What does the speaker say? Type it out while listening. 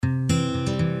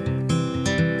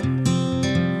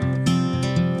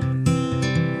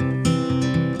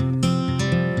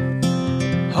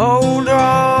hold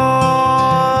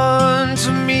on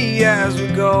to me as we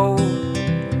go,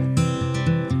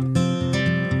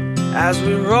 as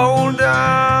we roll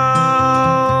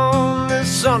down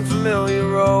this unfamiliar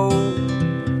road.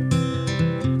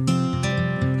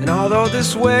 And although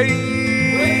this wave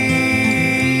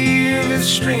is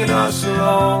stringing us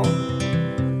along,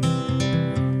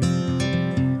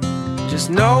 just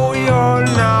know you're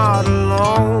not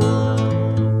alone,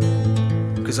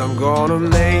 'cause I'm gonna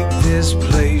make this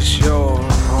place your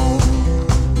home.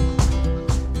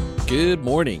 Good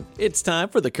morning. It's time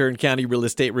for the Kern County Real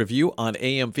Estate Review on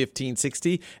AM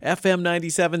 1560, FM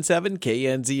 97.7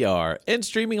 KNZR, and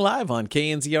streaming live on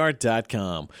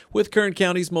knzr.com with Kern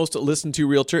County's most listened to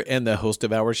realtor and the host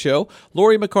of our show,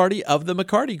 Lori McCarty of the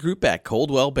McCarty Group at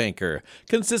Coldwell Banker.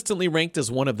 Consistently ranked as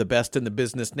one of the best in the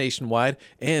business nationwide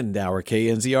and our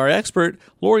KNZR expert,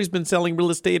 Lori's been selling real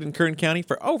estate in Kern County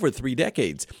for over 3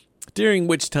 decades. During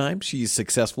which time she's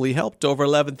successfully helped over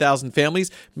 11,000 families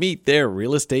meet their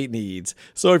real estate needs.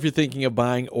 So if you're thinking of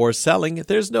buying or selling,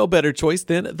 there's no better choice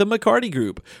than the McCarty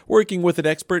Group. Working with an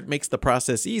expert makes the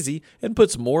process easy and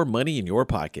puts more money in your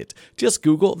pocket. Just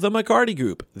Google the McCarty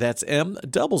Group. That's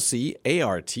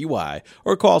MCCARTY.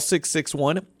 Or call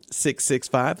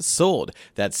 661-665-SOLD.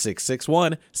 That's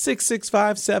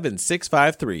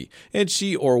 661-665-7653. And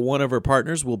she or one of her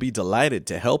partners will be delighted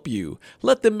to help you.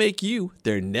 Let them make you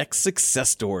their next success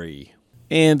story.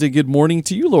 And a good morning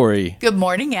to you, Lori. Good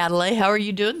morning, Adelaide. How are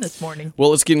you doing this morning?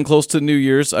 Well, it's getting close to New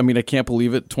Year's. I mean, I can't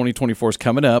believe it. 2024 is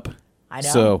coming up. I know.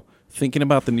 So thinking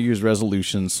about the New Year's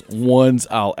resolutions, ones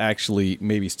I'll actually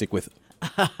maybe stick with.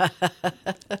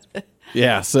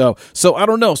 Yeah, so I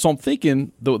don't know. So I'm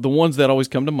thinking the ones that always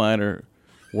come to mind are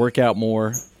work out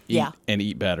more, and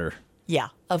eat better. Yeah,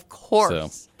 of course. So.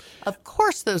 Of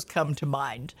course those come to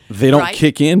mind. They don't right?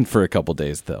 kick in for a couple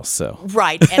days, though. So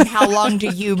Right, and how long do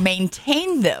you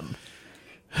maintain them?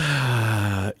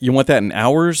 You want that in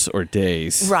hours or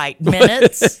days? Right,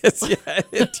 minutes? Yeah,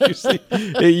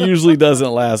 it usually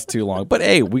doesn't last too long. But,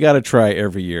 hey, we got to try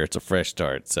every year. It's a fresh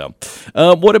start. So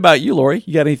what about you, Lori?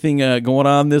 You got anything going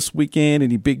on this weekend?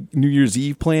 Any big New Year's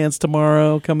Eve plans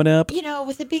tomorrow coming up? You know,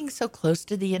 with it being so close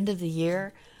to the end of the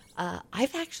year,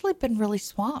 I've actually been really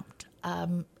swamped.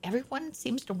 Everyone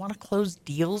seems to want to close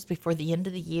deals before the end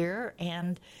of the year.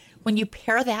 And when you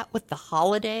pair that with the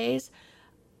holidays,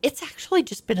 it's actually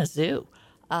just been a zoo.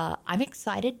 I'm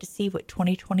excited to see what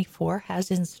 2024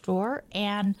 has in store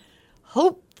and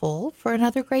hopeful for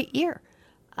another great year.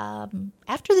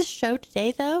 After this show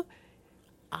today, though,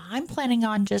 I'm planning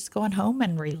on just going home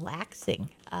and relaxing.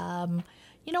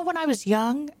 You know, when I was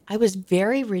young, I was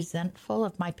very resentful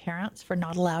of my parents for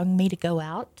not allowing me to go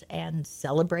out and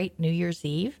celebrate New Year's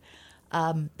Eve.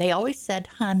 They always said,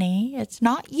 honey, it's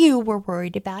not you we're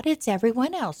worried about. It's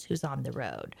everyone else who's on the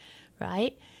road,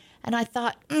 right? And I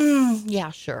thought,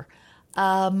 yeah, sure.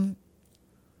 But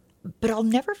I'll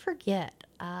never forget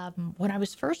when I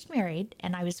was first married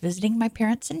and I was visiting my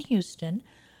parents in Houston,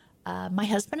 my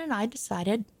husband and I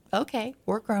decided, okay,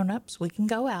 we're grown-ups, we can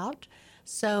go out.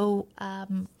 So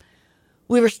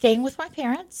we were staying with my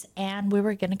parents, and we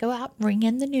were going to go out and ring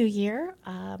in the new year.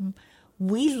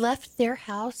 We left their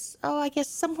house, I guess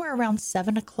somewhere around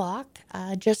 7 o'clock,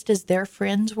 just as their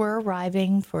friends were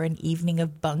arriving for an evening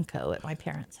of bunco at my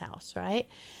parents' house, right?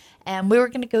 And we were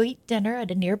going to go eat dinner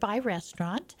at a nearby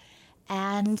restaurant.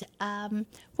 And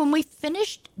when we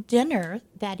finished dinner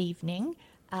that evening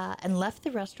and left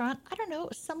the restaurant, I don't know, it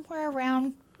was somewhere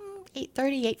around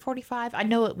 8:30, 8:45. I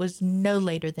know it was no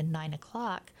later than 9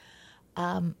 o'clock.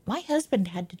 My husband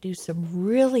had to do some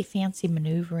really fancy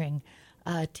maneuvering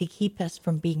to keep us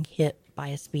from being hit by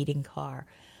a speeding car.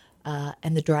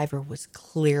 And the driver was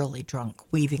clearly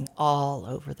drunk, weaving all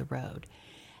over the road.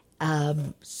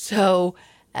 So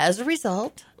as a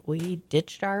result, we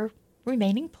ditched our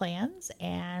remaining plans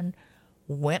and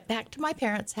went back to my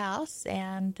parents' house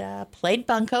and played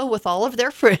bunco with all of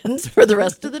their friends for the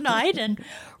rest of the night and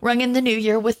rung in the new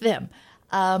year with them.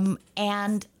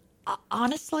 And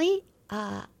honestly,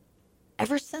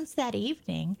 ever since that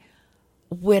evening,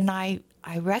 when I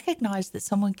recognized that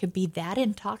someone could be that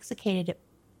intoxicated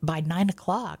by 9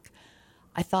 o'clock,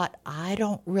 I thought, I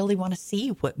don't really want to see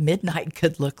what midnight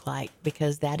could look like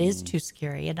because that is too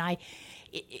scary. And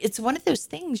it's one of those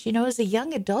things, you know, as a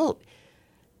young adult,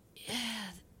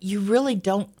 you really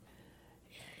don't,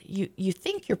 you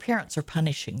think your parents are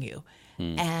punishing you.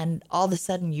 And all of a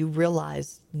sudden you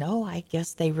realize, no, I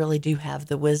guess they really do have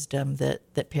the wisdom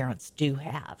that parents do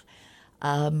have.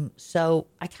 So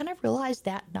I kind of realized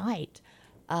that night,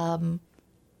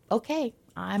 okay,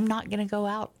 I'm not going to go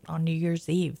out on New Year's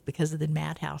Eve because of the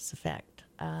madhouse effect.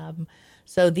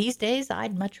 So these days,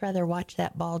 I'd much rather watch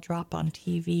that ball drop on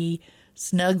TV,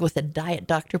 snug with a Diet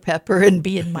Dr. Pepper, and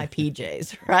be in my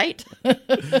PJs, right?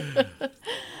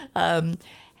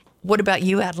 What about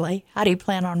you, Adlai? How do you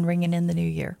plan on ringing in the new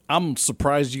year? I'm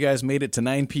surprised you guys made it to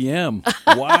 9 p.m.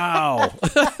 Wow.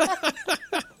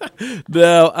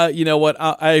 No, you know what?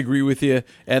 I agree with you.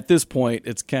 At this point,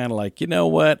 it's kind of like, you know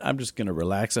what? I'm just going to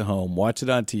relax at home, watch it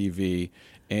on TV,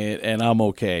 and I'm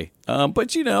okay.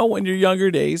 But, you know, when you're younger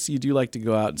days, you do like to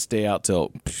go out and stay out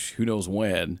till who knows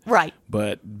when. Right.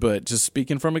 But just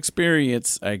speaking from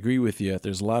experience, I agree with you.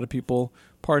 There's a lot of people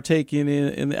partaking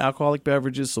in the alcoholic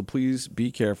beverages, so please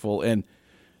be careful. And,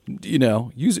 you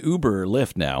know, use Uber or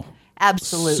Lyft now.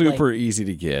 Absolutely. Super easy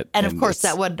to get. And of course,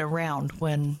 that wasn't around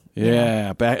when.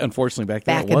 Unfortunately, back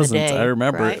then back it wasn't. in the day, I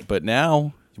remember right? it. But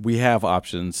now we have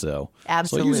options. So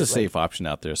Absolutely. use a safe option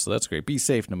out there. So that's great. Be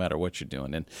safe no matter what you're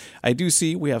doing. And I do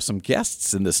see we have some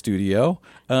guests in the studio.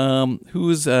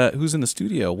 Who's in the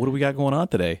studio? What do we got going on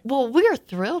today? Well, we are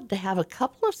thrilled to have a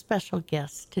couple of special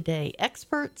guests today,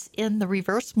 experts in the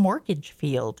reverse mortgage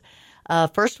field.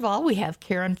 First of all, we have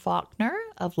Karen Faulkner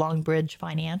of Longbridge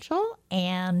Financial,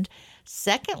 and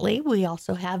secondly, we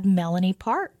also have Melanie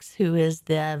Parks, who is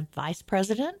the Vice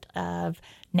President of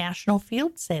National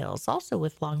Field Sales, also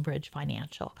with Longbridge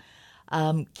Financial.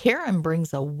 Karen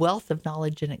brings a wealth of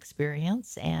knowledge and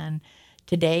experience, and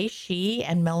today she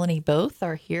and Melanie both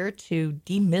are here to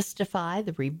demystify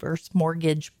the reverse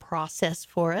mortgage process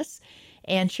for us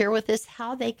and share with us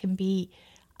how they can be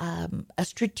a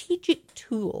strategic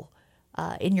tool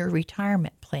in your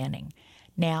retirement planning.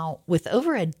 Now, with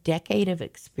over a decade of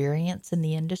experience in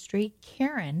the industry,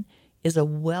 Karen is a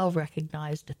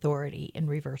well-recognized authority in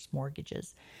reverse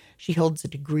mortgages. She holds a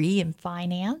degree in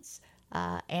finance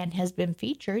and has been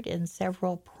featured in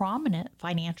several prominent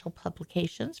financial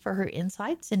publications for her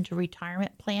insights into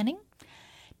retirement planning.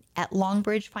 At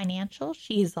Longbridge Financial,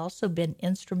 she has also been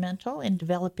instrumental in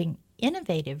developing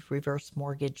innovative reverse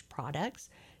mortgage products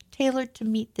tailored to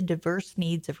meet the diverse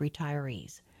needs of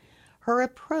retirees. Her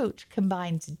approach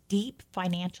combines deep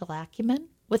financial acumen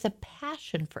with a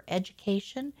passion for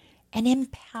education and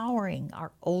empowering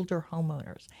our older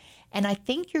homeowners. And I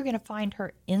think you're going to find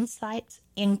her insights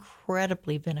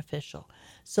incredibly beneficial.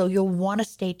 So you'll want to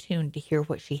stay tuned to hear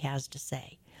what she has to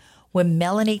say. When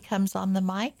Melanie comes on the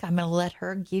mic, I'm going to let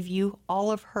her give you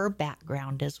all of her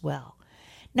background as well.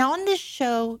 Now, on this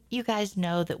show, you guys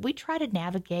know that we try to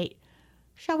navigate,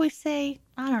 shall we say,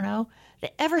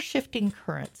 the ever-shifting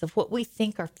currents of what we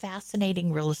think are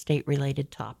fascinating real estate-related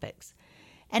topics.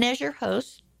 And as your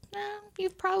host,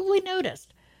 you've probably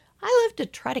noticed, I love to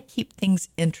try to keep things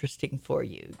interesting for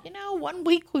you. You know, one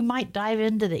week we might dive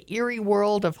into the eerie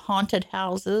world of haunted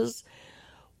houses,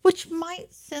 which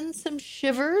might send some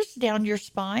shivers down your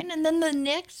spine. And then the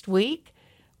next week,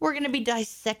 we're going to be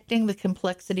dissecting the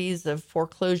complexities of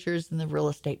foreclosures in the real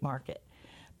estate market.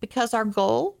 Because our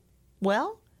goal,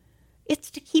 well,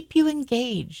 it's to keep you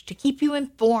engaged, to keep you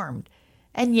informed,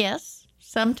 and yes,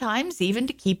 sometimes even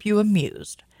to keep you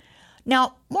amused.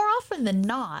 Now, more often than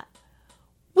not,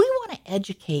 we want to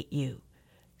educate you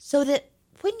so that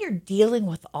when you're dealing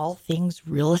with all things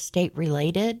real estate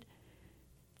related,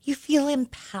 you feel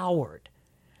empowered,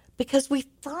 because we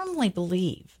firmly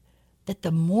believe that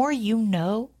the more you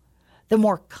know, the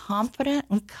more confident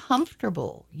and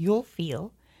comfortable you'll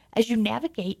feel as you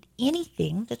navigate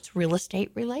anything that's real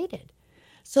estate related.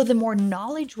 So the more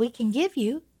knowledge we can give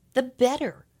you, the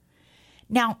better.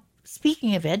 Now,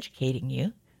 speaking of educating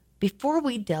you, before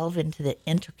we delve into the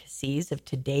intricacies of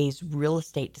today's real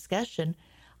estate discussion,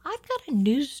 I've got a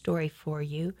news story for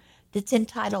you that's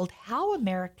entitled How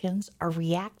Americans Are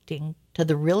Reacting to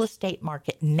the Real Estate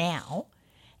Market Now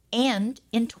and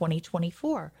in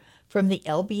 2024 from the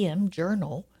LBM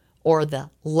Journal, or the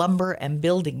Lumber and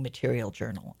Building Material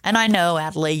Journal. And I know,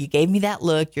 Adlai, you gave me that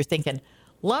look. You're thinking,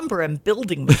 lumber and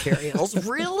building materials?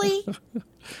 Really?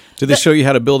 Did they show you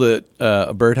how to build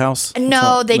a birdhouse?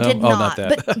 No, they did not. Not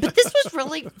that. But this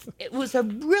was it was a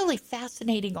really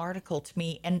fascinating article to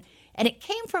me, and it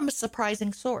came from a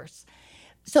surprising source.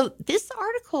 So this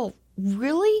article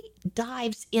really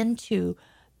dives into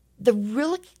the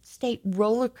real estate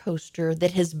roller coaster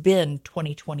that has been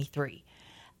 2023.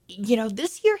 You know,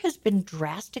 this year has been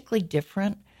drastically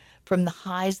different from the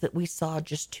highs that we saw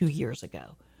just 2 years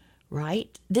ago,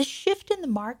 right? This shift in the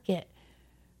market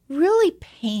really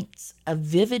paints a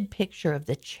vivid picture of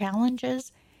the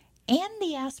challenges and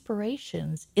the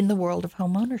aspirations in the world of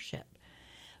homeownership.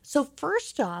 So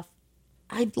first off,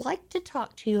 I'd like to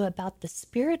talk to you about the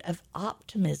spirit of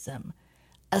optimism,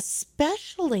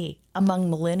 especially among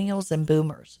millennials and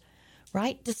boomers.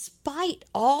 right? Despite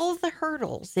all the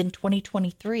hurdles in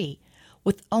 2023,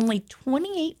 with only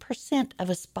 28% of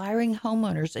aspiring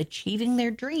homeowners achieving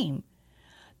their dream,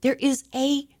 there is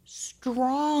a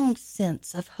strong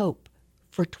sense of hope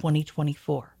for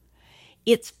 2024.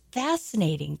 It's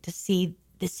fascinating to see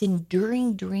this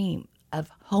enduring dream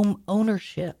of home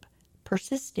ownership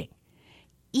persisting,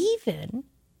 even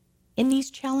in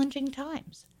these challenging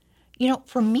times.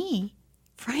 For me,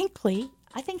 frankly,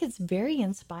 I think it's very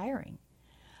inspiring.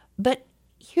 But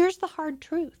here's the hard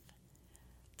truth.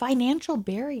 Financial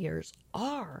barriers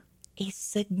are a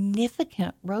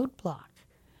significant roadblock.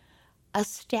 A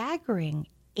staggering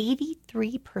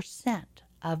 83%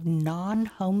 of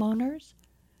non-homeowners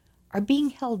are being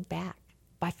held back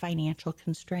by financial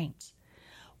constraints,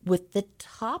 with the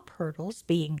top hurdles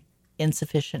being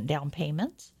insufficient down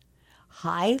payments,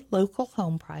 high local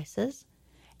home prices,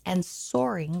 and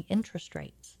soaring interest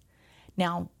rates.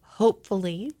 Now,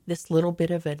 hopefully, this little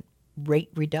bit of a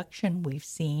rate reduction we've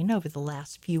seen over the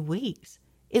last few weeks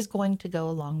is going to go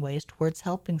a long ways towards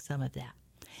helping some of that.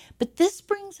 But this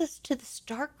brings us to the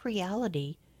stark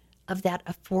reality of that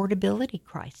affordability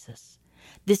crisis.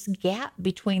 This gap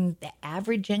between the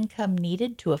average income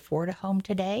needed to afford a home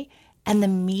today and the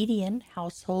median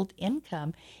household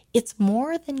income, it's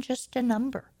more than just a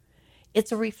number.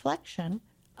 It's a reflection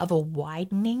of a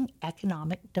widening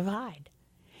economic divide.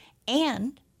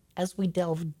 And as we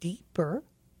delve deeper,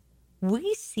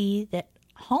 we see that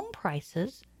home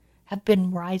prices have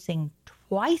been rising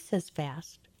twice as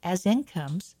fast as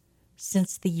incomes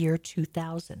since the year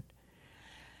 2000.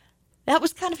 That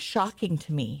was kind of shocking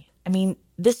to me. I mean,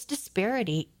 this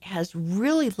disparity has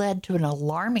really led to an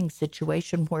alarming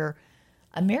situation where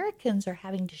Americans are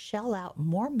having to shell out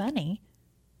more money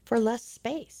for less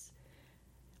space.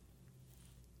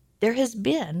 There has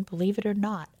been, believe it or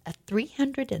not, a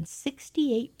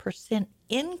 368%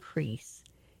 increase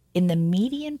in the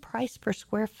median price per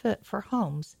square foot for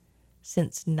homes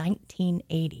since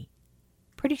 1980.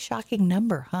 Pretty shocking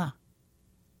number, huh?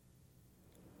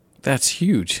 That's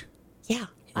huge. Yeah.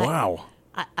 Wow.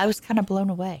 I was kind of blown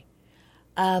away.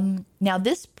 Now,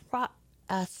 this brought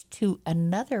us to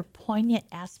another poignant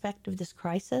aspect of this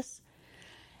crisis,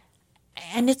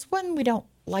 and it's one we don't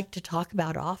like to talk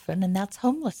about often, and that's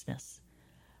homelessness.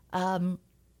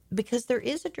 Because there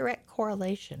is a direct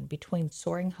correlation between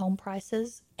soaring home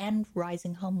prices and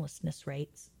rising homelessness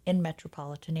rates in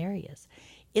metropolitan areas.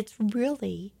 It's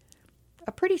really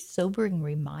a pretty sobering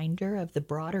reminder of the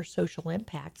broader social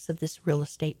impacts of this real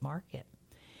estate market.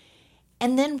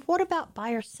 And then what about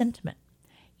buyer sentiment?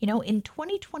 In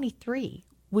 2023,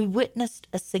 we witnessed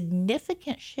a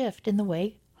significant shift in the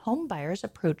way home buyers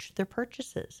approached their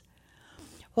purchases.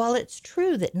 While it's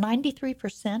true that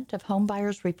 93% of home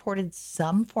buyers reported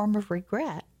some form of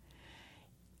regret,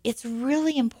 it's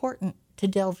really important to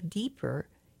delve deeper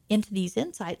into these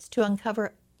insights to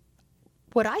uncover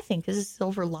what I think is a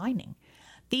silver lining.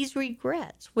 These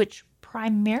regrets, which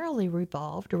primarily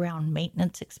revolved around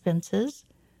maintenance expenses,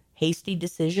 hasty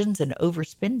decisions, and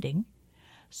overspending,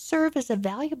 serve as a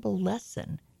valuable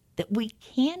lesson that we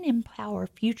can empower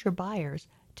future buyers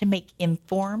to make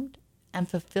informed and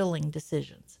fulfilling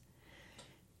decisions.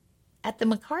 At the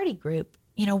McCarty Group,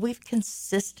 we've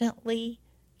consistently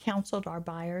counseled our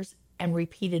buyers and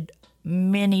repeated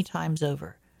many times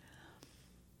over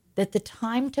that the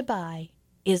time to buy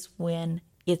is when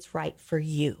it's right for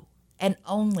you, and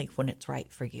only when it's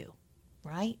right for you,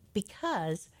 right?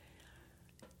 Because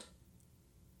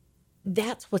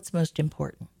that's what's most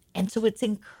important. And so it's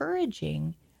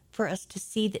encouraging for us to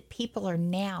see that people are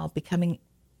now becoming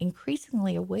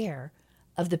increasingly aware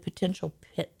of the potential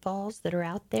pitfalls that are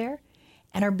out there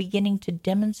and are beginning to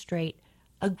demonstrate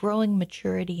a growing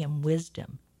maturity and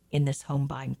wisdom in this home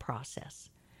buying process.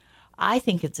 I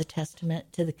think it's a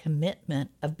testament to the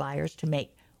commitment of buyers to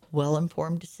make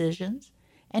well-informed decisions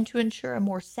and to ensure a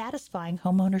more satisfying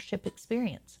homeownership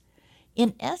experience.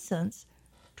 In essence,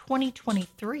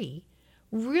 2023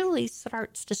 really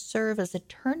starts to serve as a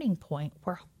turning point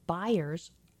where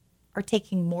buyers are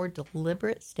taking more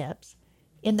deliberate steps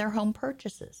in their home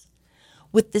purchases.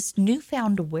 With this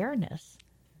newfound awareness,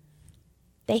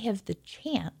 they have the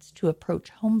chance to approach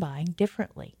home buying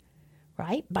differently,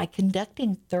 right? By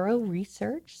conducting thorough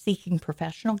research, seeking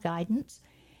professional guidance,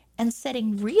 and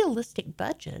setting realistic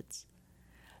budgets,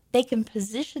 they can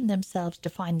position themselves to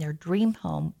find their dream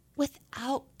home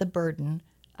without the burden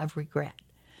of regret.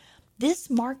 This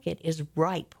market is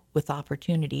ripe with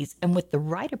opportunities, and with the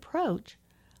right approach,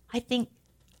 I think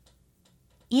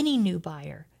any new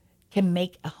buyer can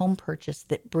make a home purchase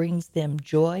that brings them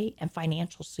joy and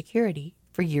financial security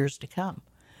for years to come.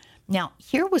 Now,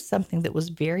 here was something that was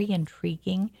very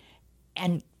intriguing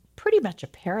and pretty much a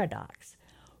paradox.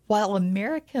 While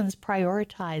Americans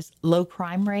prioritize low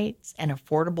crime rates and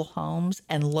affordable homes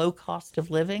and low cost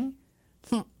of living,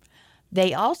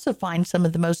 they also find some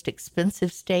of the most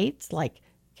expensive states like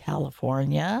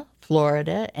California,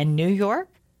 Florida, and New York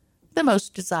the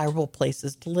most desirable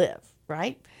places to live,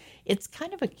 right? It's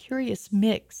kind of a curious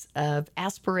mix of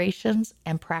aspirations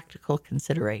and practical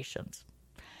considerations.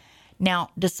 Now,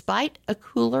 despite a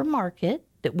cooler market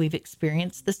that we've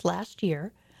experienced this last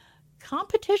year,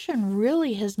 competition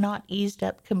really has not eased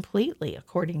up completely,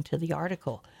 according to the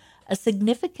article. A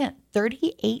significant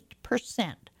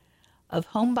 38% of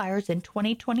home buyers in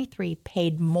 2023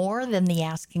 paid more than the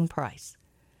asking price.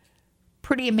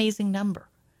 Pretty amazing number.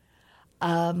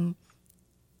 And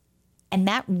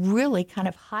that really kind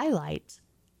of highlights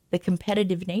the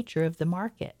competitive nature of the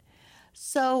market.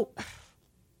 So,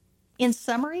 in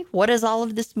summary, what does all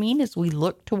of this mean as we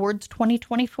look towards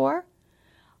 2024?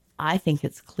 I think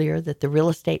it's clear that the real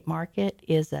estate market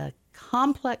is a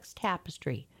complex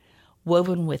tapestry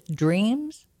woven with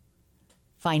dreams,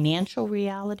 financial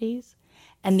realities,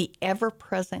 and the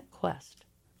ever-present quest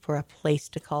for a place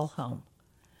to call home.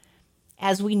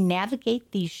 As we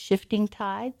navigate these shifting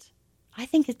tides, I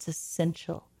think it's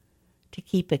essential to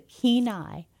keep a keen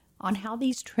eye on how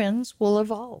these trends will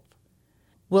evolve.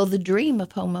 Will the dream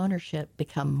of home ownership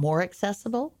become more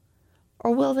accessible,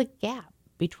 or will the gap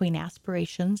between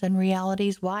aspirations and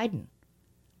realities widen?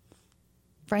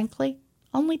 Frankly,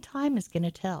 only time is going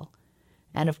to tell.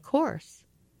 And of course,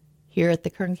 here at the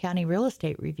Kern County Real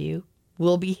Estate Review,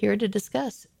 we'll be here to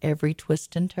discuss every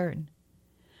twist and turn.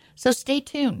 So stay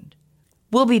tuned.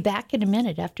 We'll be back in a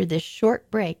minute after this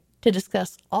short break to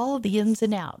discuss all the ins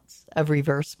and outs of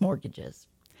reverse mortgages.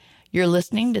 You're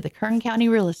listening to the Kern County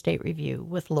Real Estate Review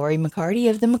with Lori McCarty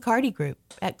of the McCarty Group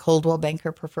at Coldwell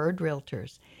Banker Preferred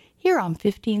Realtors, here on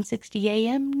 1560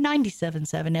 AM, 97.7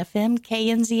 FM,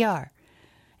 KNZR,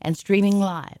 and streaming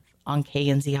live on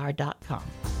knzr.com.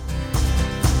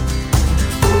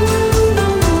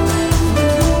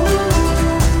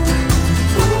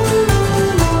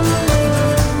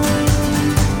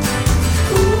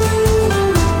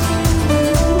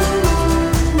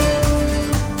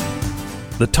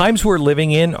 The times we're living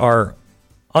in are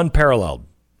unparalleled,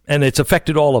 and it's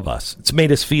affected all of us. It's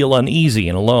made us feel uneasy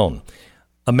and alone.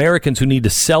 Americans who need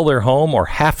to sell their home or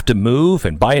have to move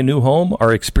and buy a new home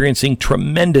are experiencing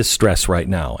tremendous stress right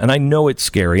now, and I know it's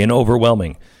scary and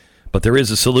overwhelming, but there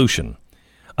is a solution.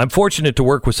 I'm fortunate to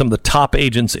work with some of the top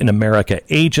agents in America,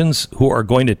 agents who are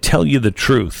going to tell you the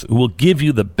truth, who will give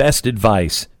you the best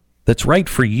advice that's right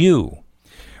for you.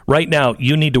 Right now,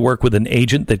 you need to work with an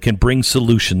agent that can bring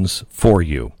solutions for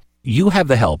you. You have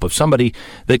the help of somebody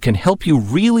that can help you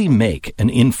really make an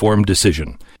informed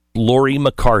decision. Lori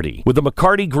McCarty with the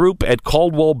McCarty Group at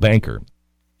Coldwell Banker.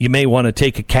 You may want to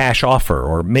take a cash offer,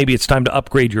 or maybe it's time to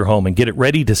upgrade your home and get it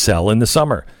ready to sell in the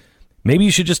summer. Maybe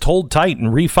you should just hold tight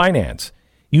and refinance.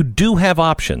 You do have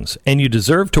options, and you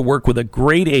deserve to work with a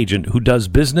great agent who does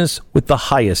business with the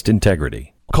highest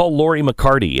integrity. Call Lori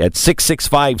McCarty at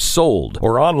 665-SOLD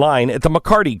or online at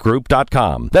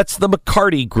themccartygroup.com. That's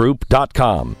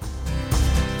themccartygroup.com.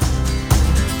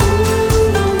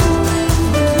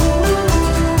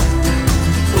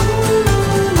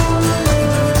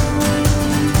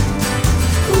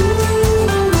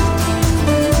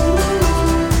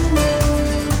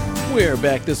 We're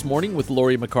back this morning with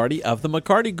Lori McCarty of the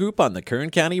McCarty Group on the Kern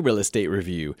County Real Estate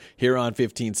Review, here on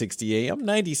 1560 AM,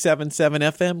 97.7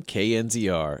 FM,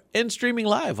 KNZR, and streaming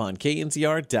live on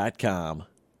knzr.com.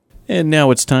 And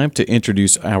now it's time to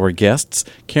introduce our guests,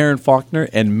 Karen Faulkner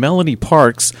and Melanie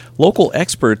Parks, local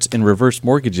experts in reverse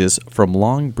mortgages from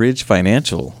Longbridge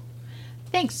Financial.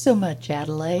 Thanks so much,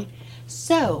 Adelaide.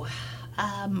 So,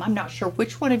 I'm not sure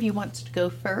which one of you wants to go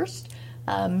first.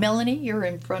 Melanie, you're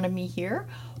in front of me here.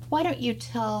 Why don't you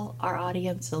tell our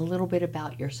audience a little bit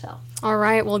about yourself? All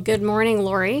right. Well, good morning,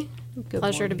 Lori. Good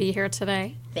Pleasure morning. to be here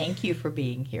today. Thank you for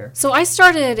being here. So I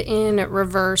started in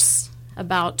reverse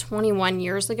about 21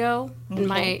 years ago, and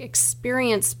my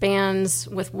experience spans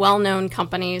with well-known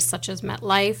companies such as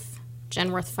MetLife,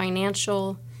 Genworth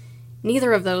Financial.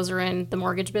 Neither of those are in the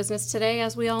mortgage business today,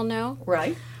 as we all know.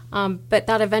 Right. But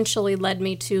that eventually led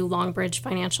me to Longbridge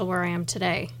Financial, where I am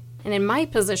today. And in my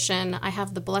position, I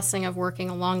have the blessing of working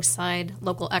alongside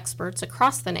local experts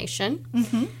across the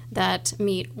nation that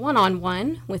meet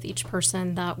one-on-one with each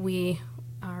person that we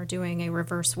are doing a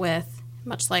reverse with,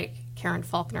 much like Karen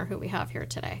Faulkner, who we have here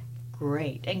today.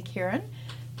 Great. And Karen,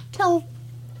 tell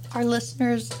our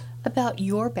listeners about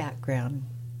your background.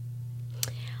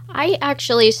 I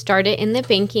actually started in the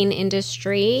banking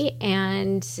industry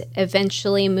and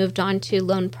eventually moved on to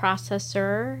loan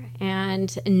processor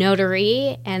and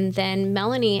notary. And then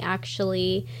Melanie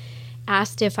actually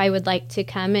asked if I would like to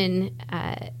come and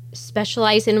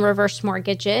specialize in reverse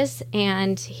mortgages.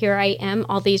 And here I am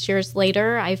all these years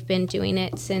later. I've been doing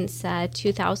it since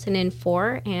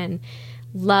 2004 and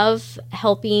love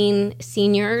helping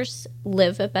seniors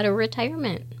live a better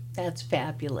retirement. That's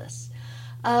fabulous.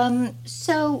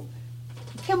 So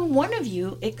can one of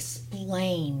you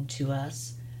explain to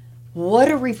us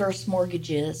what a reverse mortgage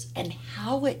is and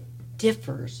how it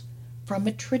differs from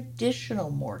a traditional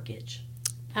mortgage?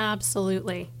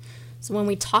 Absolutely. So when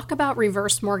we talk about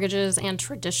reverse mortgages and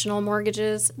traditional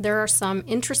mortgages, there are some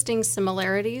interesting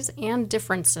similarities and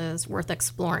differences worth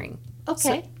exploring.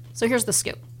 Okay. So here's the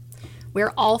scoop.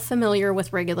 We're all familiar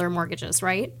with regular mortgages,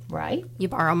 right? Right. You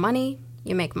borrow money,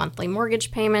 you make monthly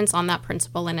mortgage payments on that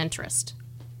principal and interest.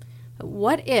 But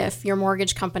what if your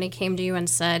mortgage company came to you and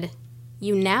said,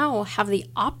 you now have the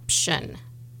option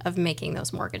of making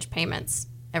those mortgage payments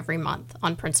every month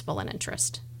on principal and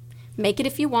interest? Make it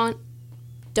if you want.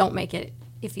 Don't make it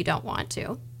if you don't want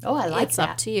to. Oh, I like it's that.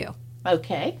 up to you.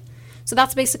 Okay. So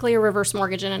that's basically a reverse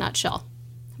mortgage in a nutshell.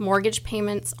 Mortgage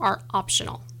payments are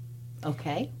optional.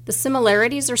 Okay. The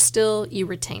similarities are still you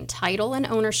retain title and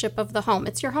ownership of the home.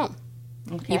 It's your home.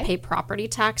 Okay. You pay property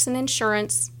tax and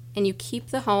insurance, and you keep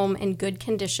the home in good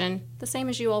condition, the same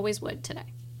as you always would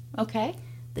today. Okay.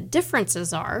 The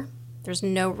differences are there's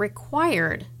no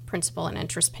required principal and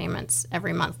interest payments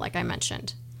every month, like I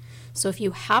mentioned. So if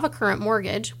you have a current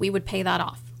mortgage, we would pay that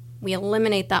off. We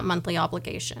eliminate that monthly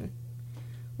obligation.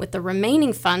 With the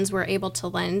remaining funds we're able to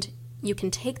lend, you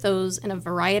can take those in a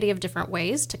variety of different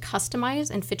ways to customize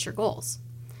and fit your goals.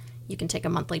 You can take a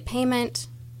monthly payment,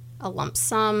 a lump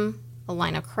sum, a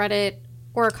line of credit,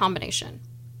 or a combination.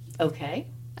 Okay.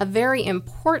 A very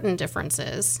important difference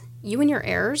is you and your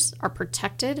heirs are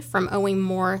protected from owing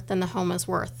more than the home is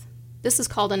worth. This is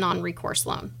called a non-recourse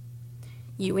loan.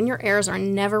 You and your heirs are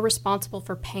never responsible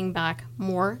for paying back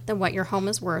more than what your home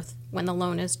is worth when the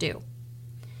loan is due.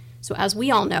 So as we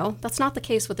all know, that's not the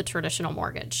case with a traditional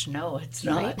mortgage. No, it's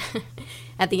not. Right?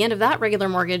 At the end of that regular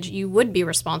mortgage, you would be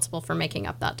responsible for making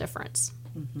up that difference.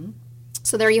 Mm-hmm.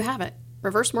 So there you have it.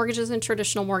 Reverse mortgages and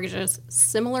traditional mortgages,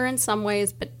 similar in some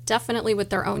ways, but definitely with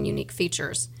their own unique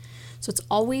features. So it's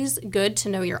always good to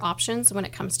know your options when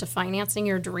it comes to financing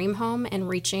your dream home and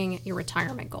reaching your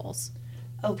retirement goals.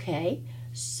 Okay.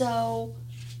 So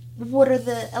what are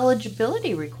the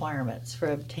eligibility requirements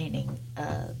for obtaining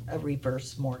a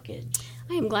reverse mortgage?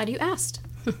 I am glad you asked.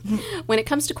 When it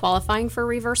comes to qualifying for a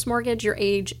reverse mortgage, your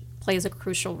age plays a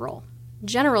crucial role.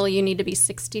 Generally, you need to be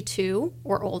 62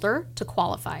 or older to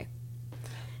qualify.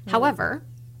 However,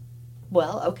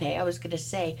 well, okay, I was going to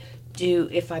say,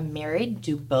 if I'm married,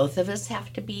 do both of us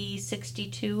have to be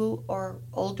 62 or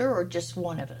older, or just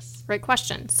one of us? great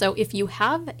question. So if you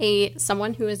have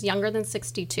someone who is younger than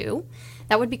 62,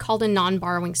 that would be called a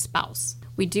non-borrowing spouse.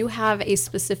 We do have a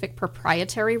specific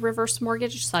proprietary reverse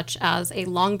mortgage, such as a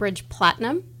Longbridge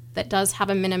Platinum, that does have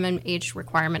a minimum age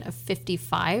requirement of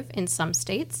 55 in some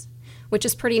states, which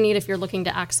is pretty neat if you're looking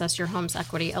to access your home's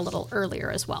equity a little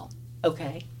earlier as well.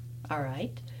 Okay, all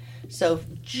right. So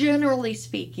generally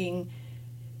speaking,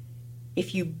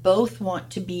 if you both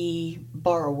want to be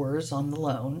borrowers on the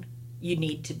loan, you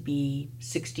need to be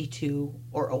 62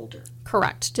 or older.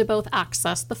 Correct. To both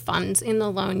access the funds in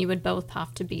the loan, you would both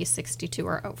have to be 62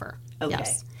 or over. Okay.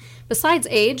 Yes. Besides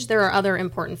age, there are other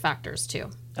important factors too.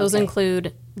 Those Okay.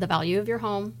 include the value of your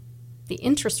home, the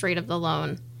interest rate of the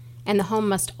loan, and the home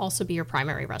must also be your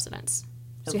primary residence.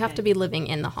 So you have Okay. to be living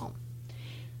in the home.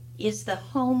 Is the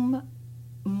home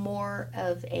more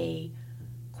of a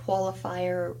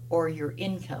qualifier or your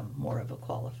income more of a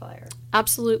qualifier?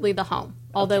 Absolutely the home.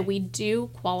 Although Okay. we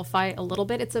do qualify a little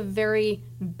bit, it's a very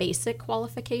basic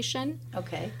qualification.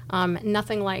 Okay.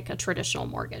 Nothing like a traditional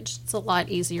mortgage. It's a lot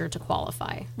easier to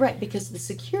qualify. Right, because the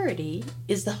security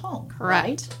is the home, Correct.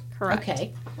 right? Correct.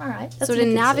 Okay, all right. That's So to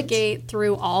making sense. navigate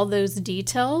through all those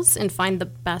details and find the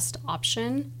best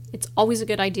option, it's always a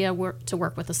good idea to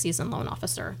work with a seasoned loan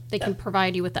officer. They can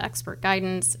provide you with the expert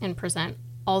guidance and present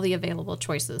all the available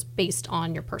choices based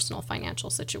on your personal financial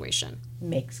situation.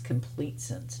 Makes complete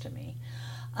sense to me.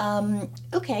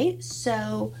 Okay,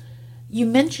 so you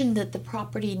mentioned that the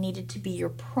property needed to be your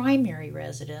primary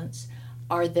residence.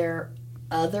 Are there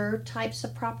other types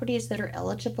of properties that are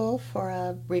eligible for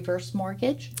a reverse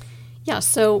mortgage? Yeah,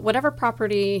 so whatever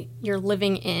property you're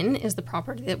living in is the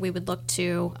property that we would look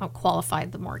to qualify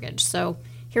the mortgage. So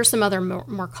here's some other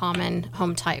more common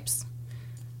home types.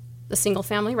 The single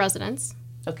family residence,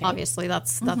 Okay. Obviously,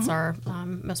 that's our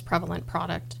most prevalent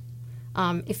product.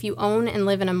 If you own and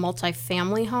live in a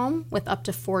multifamily home with up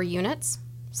to 4 units,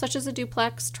 such as a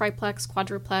duplex, triplex,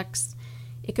 quadruplex,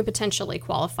 it could potentially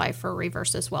qualify for a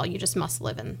reverse as well. You just must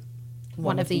live in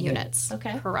one of the units.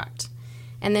 Okay. Correct.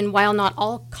 And then while not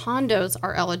all condos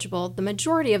are eligible, the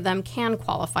majority of them can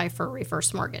qualify for a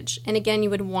reverse mortgage. And again,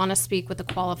 you would want to speak with a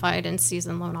qualified and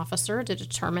seasoned loan officer to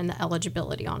determine the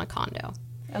eligibility on a condo.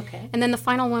 Okay. And then the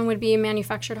final one would be a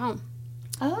manufactured home.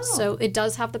 Oh. So it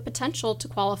does have the potential to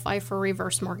qualify for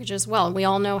reverse mortgage as well. And we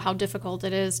all know how difficult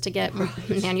it is to get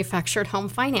manufactured home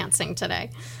financing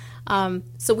today.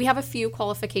 So we have a few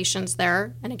qualifications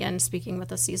there. And again, speaking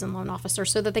with a seasoned loan officer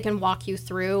so that they can walk you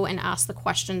through and ask the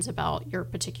questions about your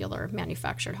particular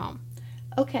manufactured home.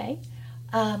 Okay.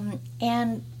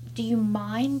 And do you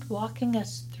mind walking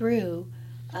us through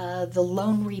the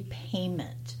loan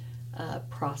repayment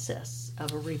process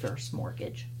of a reverse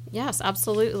mortgage? Yes,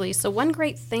 absolutely. So one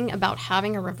great thing about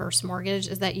having a reverse mortgage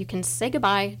is that you can say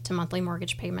goodbye to monthly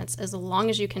mortgage payments as long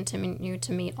as you continue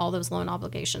to meet all those loan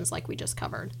obligations like we just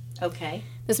covered. Okay.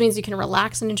 This means you can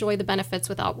relax and enjoy the benefits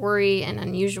without worry and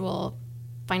unusual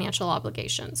financial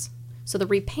obligations. So the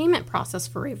repayment process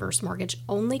for reverse mortgage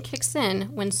only kicks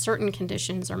in when certain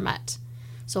conditions are met.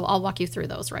 So I'll walk you through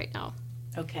those right now.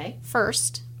 Okay.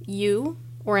 First, you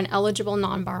or an eligible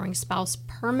non-borrowing spouse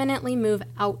permanently move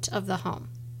out of the home.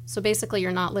 So basically,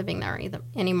 you're not living there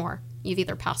anymore. You've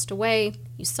either passed away,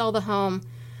 you sell the home,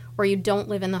 or you don't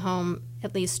live in the home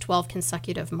at least 12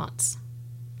 consecutive months.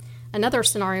 Another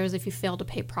scenario is if you fail to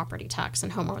pay property tax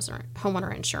and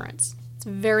homeowner insurance. It's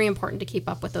very important to keep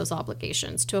up with those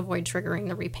obligations to avoid triggering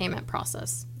the repayment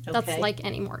process. Okay. That's like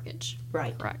any mortgage.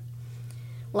 Right. Correct.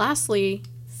 Lastly,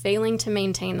 failing to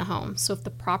maintain the home. So if the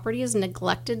property is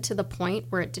neglected to the point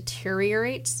where it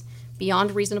deteriorates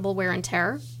beyond reasonable wear and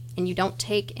tear, and you don't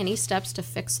take any steps to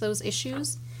fix those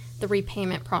issues, the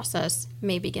repayment process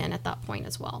may begin at that point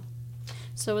as well.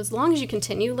 So as long as you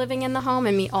continue living in the home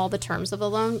and meet all the terms of the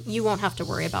loan, you won't have to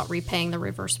worry about repaying the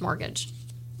reverse mortgage.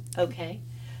 Okay.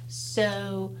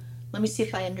 So let me see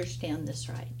if I understand this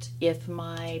right. If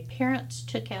my parents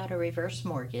took out a reverse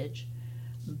mortgage,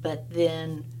 but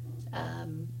then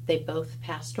they both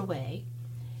passed away,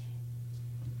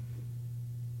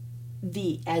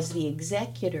 as the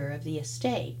executor of the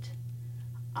estate,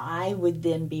 I would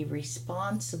then be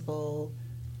responsible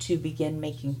to begin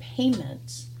making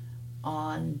payments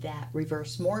on that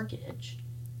reverse mortgage.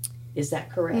 Is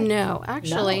that correct? No,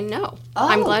 actually, no. Oh.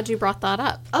 I'm glad you brought that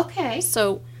up. Okay.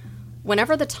 So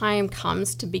whenever the time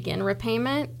comes to begin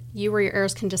repayment, you or your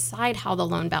heirs can decide how the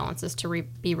loan balance is to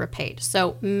be repaid.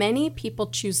 So many people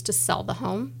choose to sell the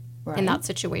home in that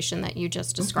situation that you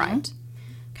just described.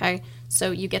 Okay,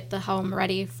 so you get the home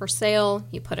ready for sale,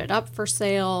 you put it up for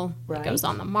sale, it goes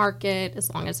on the market.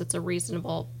 As long as it's a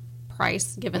reasonable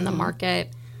price given the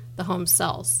market, the home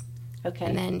sells. Okay.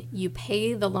 And then you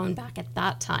pay the loan back at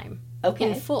that time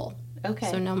Okay. in full.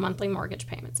 Okay. So no monthly mortgage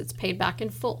payments. It's paid back in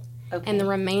full. Okay. And the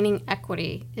remaining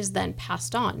equity is then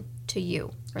passed on to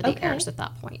you or the Okay. heirs at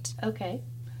that point. Okay.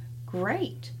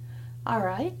 Great. All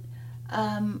right.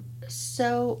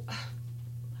 So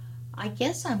I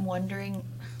guess I'm wondering,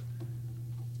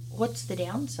 what's the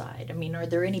downside? I mean, are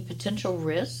there any potential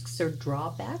risks or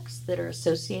drawbacks that are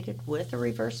associated with a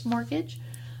reverse mortgage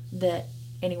that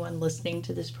anyone listening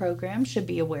to this program should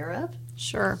be aware of?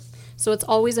 Sure. So it's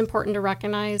always important to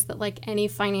recognize that, like any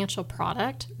financial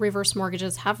product, reverse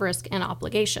mortgages have risk and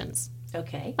obligations,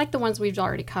 Okay. like the ones we've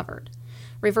already covered.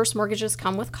 Reverse mortgages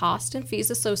come with costs and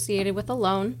fees associated with a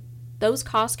loan. Those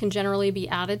costs can generally be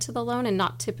added to the loan and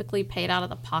not typically paid out of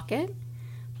the pocket.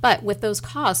 But with those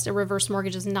costs, a reverse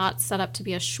mortgage is not set up to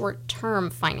be a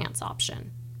short-term finance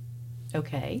option.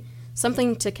 Okay.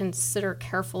 Something to consider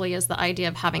carefully is the idea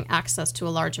of having access to a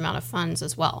large amount of funds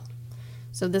as well.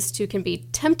 So this too can be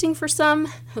tempting for some,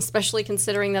 especially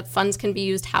considering that funds can be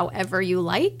used however you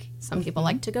like. Some people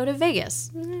like to go to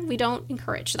Vegas. We don't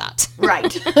encourage that.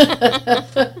 Right.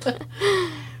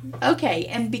 Okay,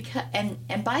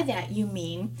 and by that you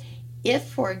mean if,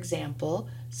 for example,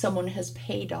 someone has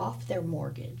paid off their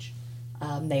mortgage,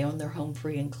 they own their home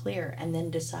free and clear, and then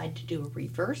decide to do a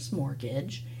reverse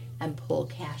mortgage and pull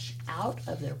cash out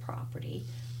of their property,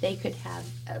 they could have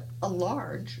a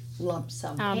large lump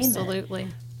sum payment Absolutely.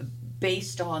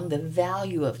 based on the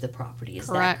value of the property. Is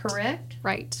Correct. that correct?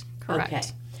 Right.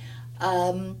 Correct.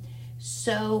 Okay.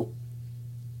 So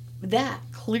that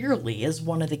clearly is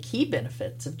one of the key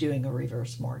benefits of doing a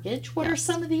reverse mortgage. What are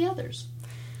some of the others?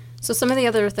 So some of the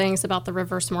other things about the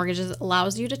reverse mortgages, it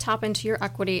allows you to tap into your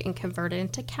equity and convert it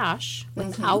into cash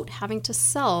without having to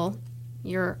sell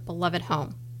your beloved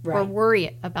home. or Right.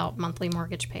 worry about monthly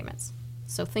mortgage payments.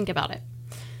 So think about it.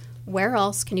 Where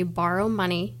else can you borrow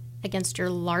money against your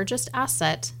largest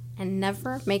asset and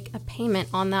never make a payment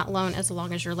on that loan as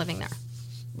long as you're living there?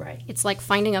 Right. It's like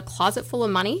finding a closet full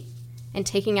of money and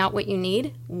taking out what you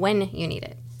need when you need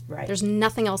it. Right. There's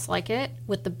nothing else like it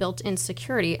with the built-in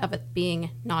security of it being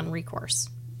non-recourse.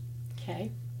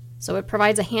 Okay. So it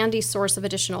provides a handy source of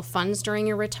additional funds during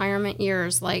your retirement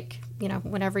years, like,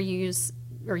 whenever you use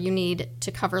or you need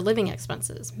to cover living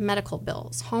expenses, medical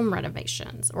bills, home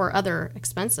renovations, or other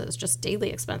expenses, just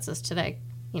daily expenses today.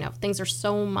 Things are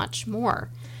so much more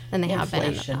than they have been in the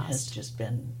Inflation past. has just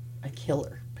been a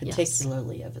killer,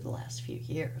 particularly over the last few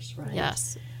years, right?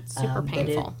 Yes, super But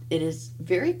painful. it is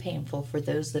very painful for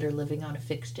those that are living on a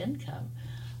fixed income.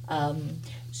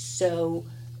 So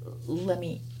let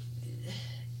me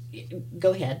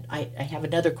go ahead. I have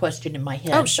another question in my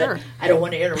head. Oh, sure. But I don't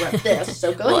want to interrupt this,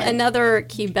 so go Well, ahead. another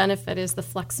key benefit is the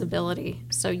flexibility.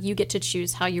 So you get to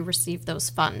choose how you receive those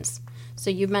funds. So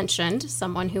you mentioned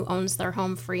someone who owns their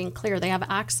home free and clear. They have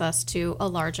access to a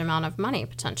large amount of money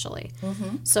potentially.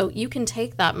 So you can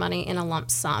take that money in a lump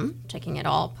sum, taking it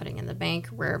all, putting it in the bank,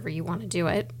 wherever you want to do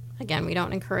it. Again, we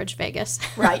don't encourage Vegas.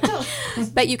 Right.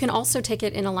 But you can also take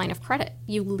it in a line of credit.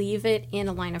 You leave it in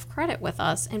a line of credit with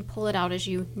us and pull it out as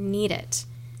you need it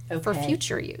for Okay.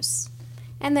 future use.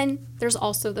 And then there's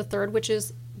also the third, which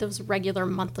is those regular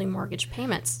monthly mortgage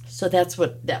payments. So that's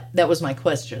what that was my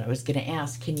question. I was going to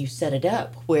ask, can you set it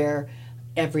up where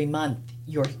every month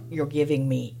you're giving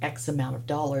me X amount of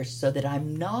dollars so that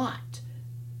I'm not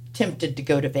tempted to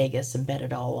go to Vegas and bet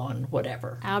it all on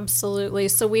whatever? Absolutely.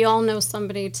 So we all know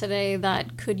somebody today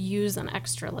that could use an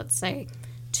extra, let's say,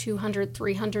 $200,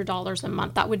 $300 a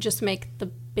month. That would just make the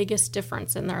biggest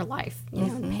difference in their life,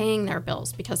 in paying their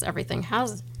bills, because everything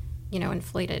has,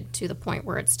 inflated to the point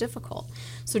where it's difficult.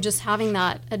 So just having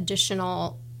that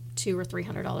additional $200 or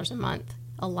 $300 a month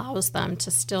allows them to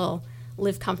still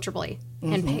live comfortably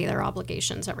and pay their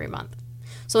obligations every month.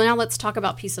 So now let's talk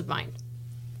about peace of mind.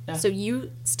 Yeah. So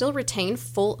you still retain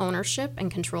full ownership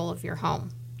and control of your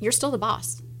home. You're still the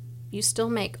boss. You still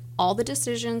make all the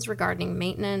decisions regarding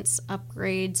maintenance,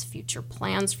 upgrades, future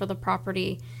plans for the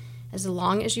property. As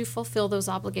long as you fulfill those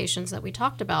obligations that we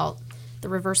talked about, the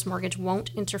reverse mortgage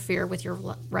won't interfere with your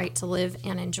right to live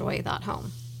and enjoy that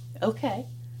home. Okay.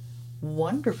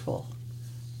 Wonderful.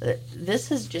 This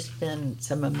has just been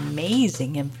some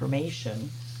amazing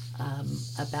information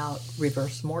about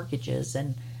reverse mortgages,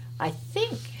 and I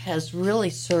think has really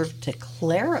served to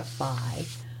clarify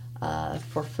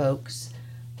for folks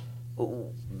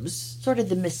sort of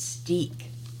the mystique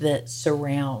that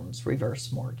surrounds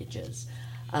reverse mortgages.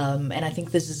 And I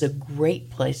think this is a great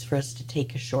place for us to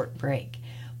take a short break.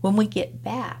 When we get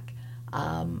back,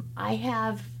 I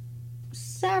have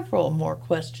several more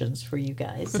questions for you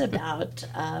guys about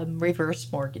reverse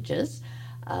mortgages.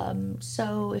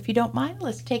 So if you don't mind,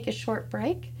 let's take a short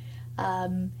break.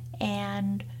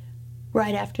 And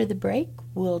right after the break,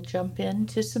 we'll jump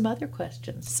into some other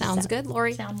questions. Sounds good,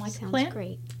 Lori. Sound like a Sounds plan?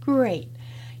 great. Great.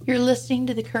 You're listening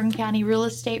to the Kern County Real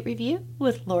Estate Review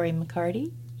with Lori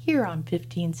McCarty here on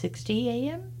 1560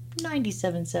 AM,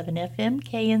 97.7 FM,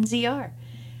 KNZR,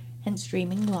 and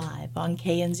streaming live on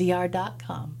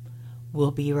knzr.com.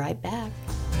 We'll be right back.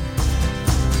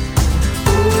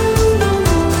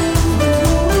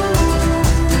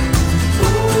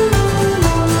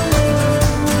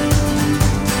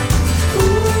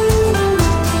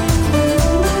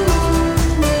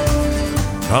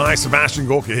 Hi, Sebastian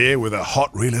Gorka here with a hot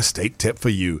real estate tip for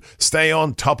you. Stay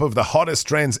on top of the hottest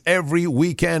trends every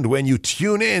weekend when you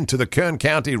tune in to the Kern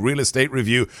County Real Estate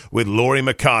Review with Lori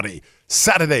McCarty.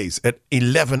 Saturdays at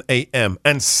 11 a.m.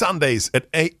 and Sundays at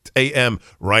 8 a.m.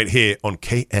 right here on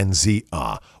KNZR,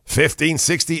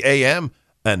 1560 a.m.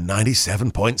 and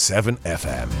 97.7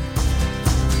 FM.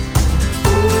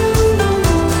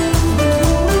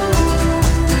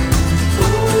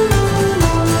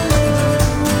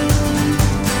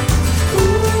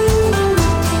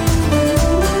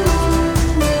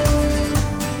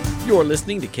 You're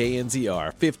listening to KNZR,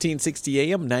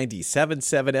 1560 AM,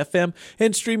 97.7 FM,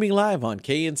 and streaming live on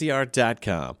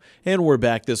knzr.com. And we're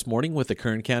back this morning with the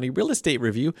Kern County Real Estate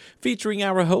Review, featuring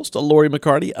our host, Lori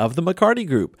McCarty of the McCarty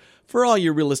Group. For all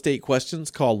your real estate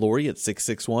questions, call Lori at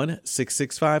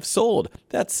 661-665-SOLD.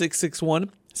 That's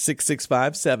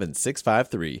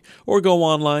 665-7653, or go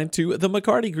online to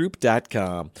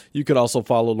themccartygroup.com. You could also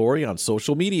follow Lori on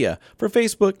social media. For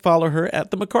Facebook, follow her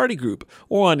at The McCarty Group,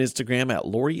 or on Instagram at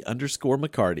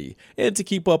Lori_McCarty. And to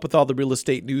keep up with all the real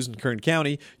estate news in Kern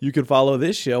County, you can follow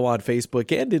this show on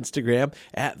Facebook and Instagram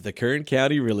at the Kern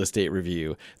County Real Estate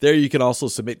Review. There you can also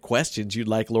submit questions you'd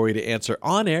like Lori to answer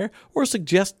on air, or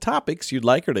suggest topics you'd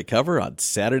like her to cover on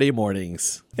Saturday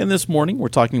mornings. And this morning, we're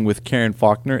talking with Karen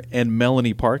Faulkner and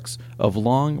Melanie Parks of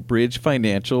Long Bridge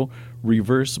Financial,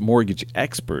 reverse mortgage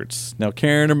experts. Now,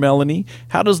 Karen or Melanie,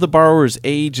 how does the borrower's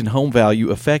age and home value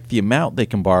affect the amount they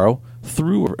can borrow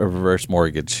through a reverse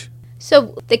mortgage?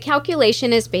 So the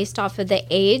calculation is based off of the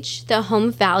age, the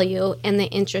home value, and the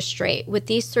interest rate. With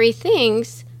these three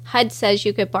things, HUD says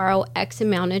you could borrow X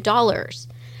amount of dollars.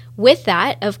 With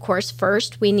that, of course,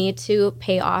 first we need to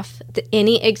pay off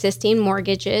any existing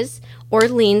mortgages or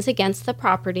liens against the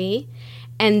property,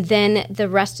 and then the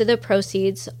rest of the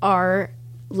proceeds are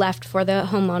left for the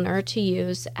homeowner to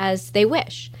use as they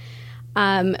wish.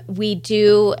 We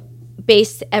do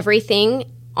base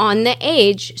everything on the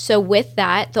age, so with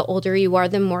that, the older you are,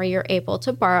 the more you're able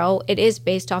to borrow. It is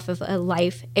based off of a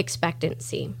life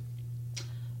expectancy.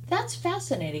 That's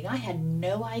fascinating. I had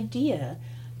no idea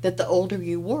that the older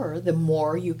you were, the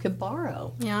more you could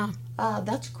borrow. Yeah.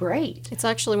 That's great. It's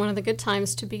actually one of the good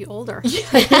times to be older.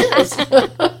 It is.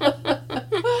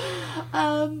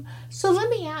 So let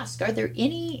me ask, are there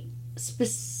any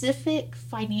specific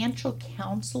financial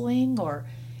counseling or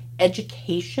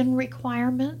education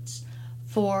requirements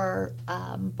for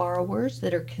borrowers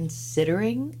that are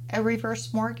considering a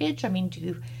reverse mortgage? I mean,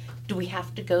 do we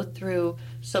have to go through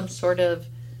some sort of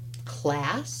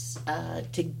class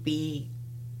to be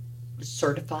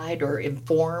certified or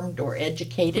informed or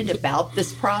educated about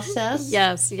this process?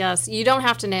 Yes. You don't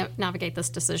have to navigate this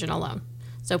decision alone.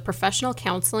 So professional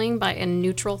counseling by a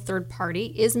neutral third party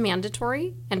is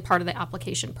mandatory and part of the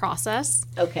application process.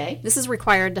 Okay. This is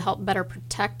required to help better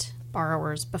protect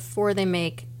borrowers before they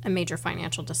make a major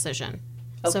financial decision.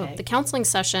 Okay. So the counseling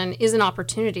session is an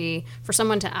opportunity for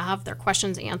someone to have their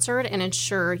questions answered and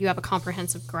ensure you have a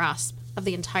comprehensive grasp of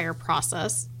the entire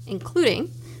process,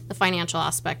 including the financial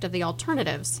aspect of the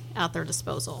alternatives at their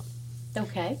disposal.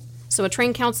 Okay. So a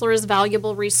trained counselor is a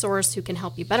valuable resource who can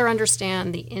help you better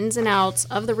understand the ins and outs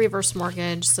of the reverse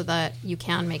mortgage so that you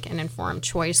can make an informed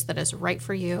choice that is right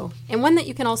for you and one that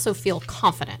you can also feel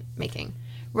confident making.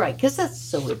 Right, because that's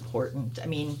so important. I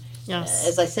mean, Yes.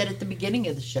 as I said at the beginning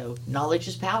of the show, knowledge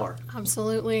is power.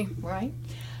 Absolutely. Right?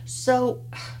 So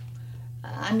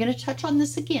I'm going to touch on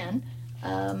this again.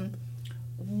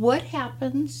 What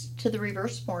happens to the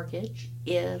reverse mortgage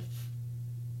if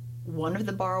one of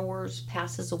the borrowers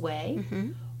passes away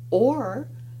or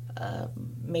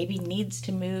maybe needs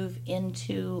to move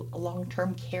into a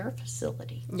long-term care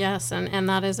facility? Yes, and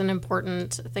that is an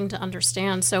important thing to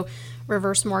understand. So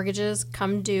reverse mortgages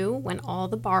come due when all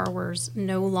the borrowers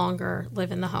no longer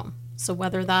live in the home. So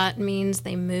whether that means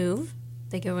they move,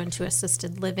 they go into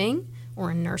assisted living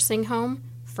or a nursing home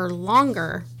for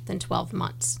longer than 12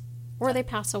 months, or they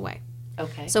pass away.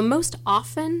 Okay. So most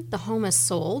often the home is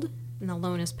sold and the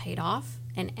loan is paid off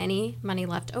and any money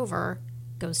left over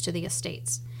goes to the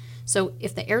estates. So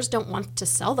if the heirs don't want to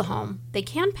sell the home, they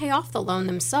can pay off the loan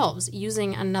themselves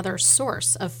using another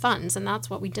source of funds, and that's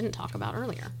what we didn't talk about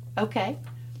earlier. Okay.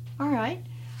 All right.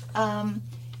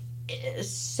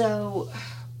 So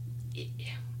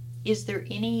is there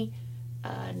any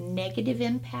negative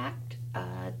impact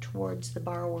towards the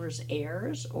borrower's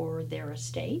heirs or their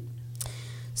estate?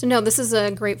 So no, this is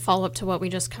a great follow-up to what we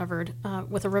just covered.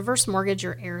 With a reverse mortgage,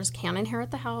 your heirs can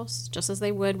inherit the house just as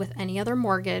they would with any other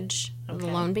mortgage. When the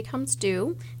loan becomes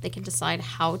due, they can decide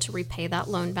how to repay that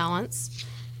loan balance.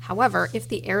 However, if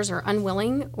the heirs are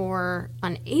unwilling or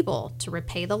unable to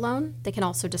repay the loan, they can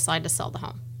also decide to sell the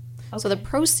home. Okay. So the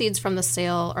proceeds from the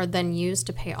sale are then used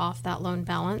to pay off that loan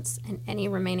balance, and any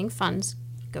remaining funds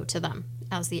go to them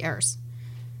as the heirs.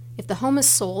 If the home is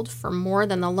sold for more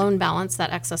than the loan balance,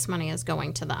 that excess money is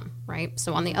going to them, right?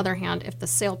 So on the other hand, if the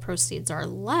sale proceeds are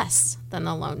less than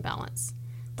the loan balance,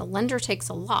 the lender takes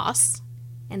a loss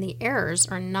and the heirs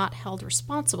are not held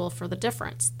responsible for the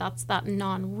difference. That's that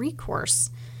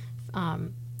non-recourse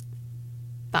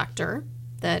factor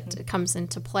that comes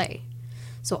into play.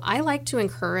 So I like to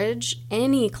encourage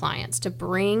any clients to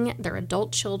bring their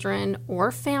adult children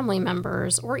or family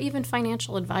members or even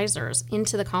financial advisors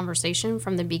into the conversation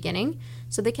from the beginning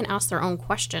so they can ask their own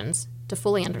questions to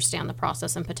fully understand the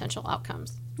process and potential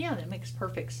outcomes. Yeah, that makes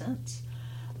perfect sense.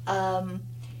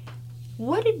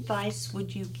 What advice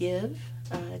would you give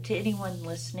to anyone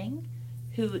listening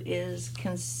who is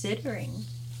considering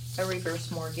a reverse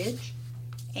mortgage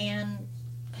and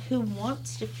who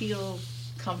wants to feel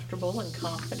comfortable and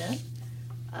confident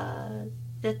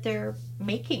that they're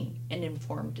making an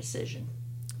informed decision.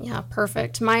 Yeah,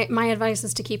 perfect. My advice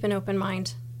is to keep an open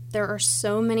mind. There are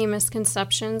so many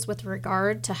misconceptions with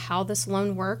regard to how this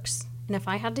loan works. And if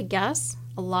I had to guess,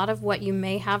 a lot of what you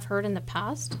may have heard in the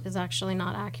past is actually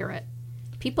not accurate.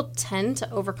 People tend to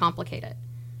overcomplicate it,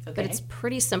 but it's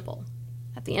pretty simple.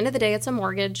 At the end of the day, it's a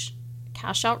mortgage,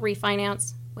 cash out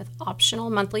refinance with optional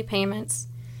monthly payments.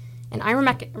 And I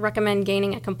recommend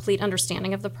gaining a complete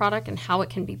understanding of the product and how it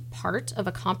can be part of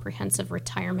a comprehensive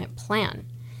retirement plan.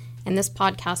 And this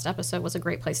podcast episode was a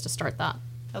great place to start that.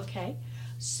 Okay.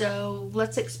 So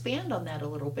let's expand on that a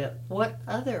little bit. What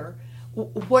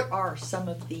are some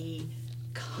of the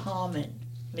common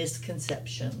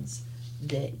misconceptions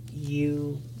that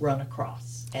you run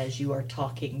across as you are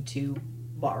talking to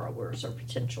borrowers or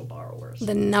potential borrowers?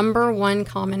 The number one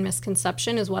common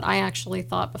misconception is what I actually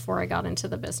thought before I got into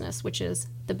the business, which is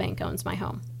the bank owns my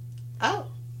home.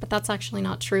 Oh. But that's actually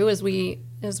not true. As we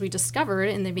discovered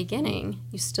in the beginning,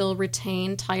 you still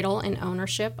retain title and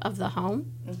ownership of the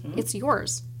home. Mm-hmm. It's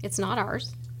yours. It's not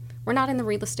ours. We're not in the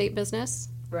real estate business.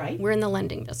 Right. We're in the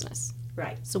lending business.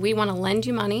 Right. So we want to lend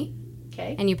you money.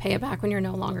 Okay. And you pay it back when you're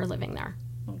no longer living there.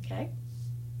 Okay.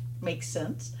 Makes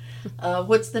sense.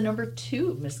 What's the number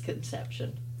 2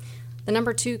 misconception? The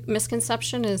number 2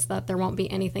 misconception is that there won't be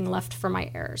anything left for my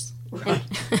heirs. Right.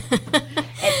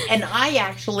 and I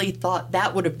actually thought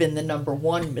that would have been the number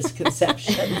 1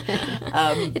 misconception.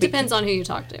 It depends on who you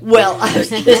talk to. Well, I was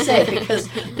going to say, because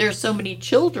there's so many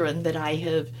children that I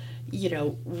have,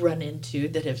 run into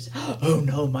that have said, oh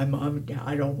no, my mom,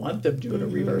 I don't want them doing a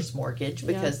reverse mortgage,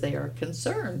 because they are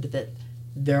concerned that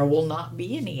there will not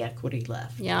be any equity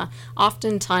left. Yeah,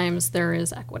 oftentimes there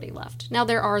is equity left. Now,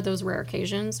 there are those rare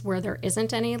occasions where there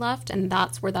isn't any left, and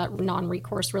that's where that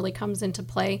non-recourse really comes into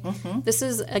play. Mm-hmm. This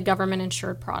is a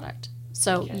government-insured product.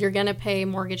 So you're going to pay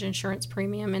mortgage insurance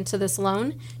premium into this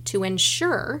loan to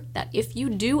ensure that if you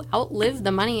do outlive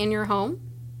the money in your home,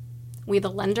 we, the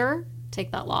lender,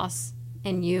 take that loss,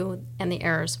 and you and the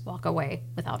heirs walk away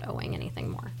without owing anything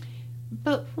more.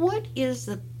 But what is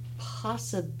the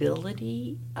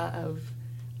possibility of,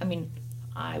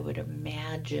 I would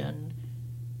imagine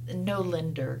no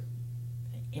lender,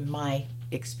 in my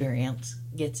experience,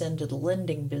 gets into the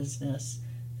lending business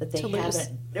that they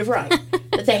haven't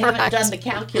that they haven't done the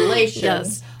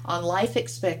calculations on life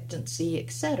expectancy,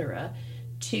 etc.,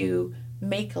 to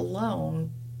make a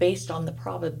loan based on the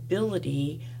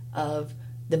probability of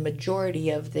the majority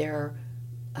of their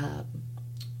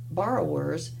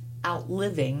borrowers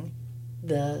outliving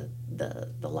the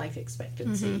life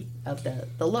expectancy of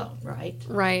the loan, right?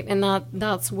 Right, and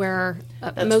that's where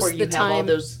that's most where you of the have time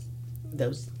all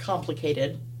those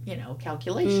complicated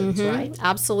calculations, right?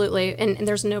 Absolutely, and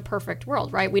there's no perfect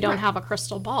world, right? We don't have a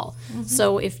crystal ball. Mm-hmm.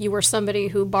 So if you were somebody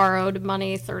who borrowed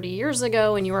money 30 years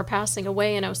ago and you were passing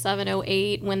away in 07,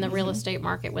 08 when the real estate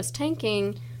market was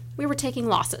tanking, we were taking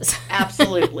losses.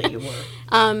 Absolutely, you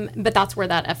were. But that's where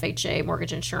that FHA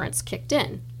mortgage insurance kicked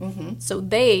in. Mm-hmm. So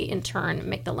they, in turn,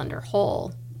 make the lender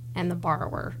whole and the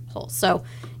borrower whole. So,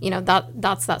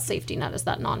 that's that safety net, is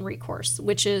that non-recourse,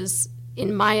 which is,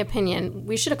 in my opinion,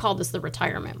 we should have called this the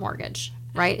retirement mortgage,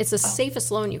 right? It's the safest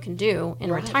loan you can do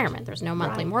in retirement. There's no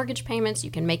monthly mortgage payments.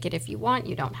 You can make it if you want.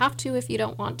 You don't have to if you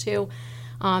don't want to.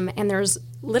 And there's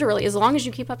literally, as long as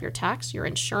you keep up your tax, your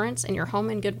insurance, and your home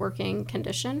in good working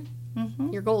condition,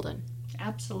 you're golden.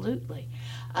 Absolutely.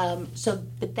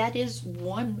 But that is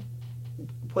one,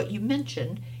 what you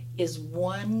mentioned is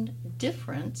one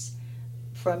difference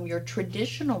from your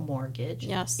traditional mortgage.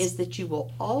 Yes. Is that you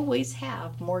will always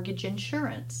have mortgage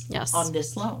insurance on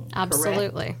this loan.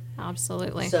 Absolutely. Correct?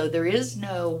 Absolutely. So there is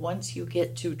no, once you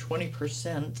get to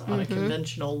 20% on a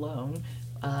conventional loan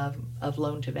of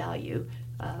loan to value,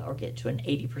 or get to an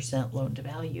 80% loan to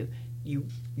value,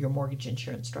 your mortgage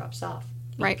insurance drops off.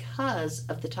 Right. Because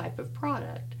of the type of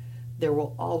product, there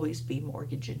will always be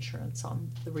mortgage insurance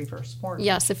on the reverse mortgage.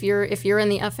 Yes, if you're in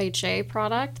the FHA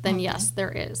product, then yes,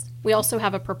 there is. We also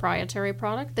have a proprietary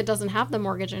product that doesn't have the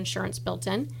mortgage insurance built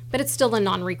in, but it's still a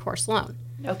non-recourse loan.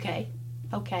 Okay.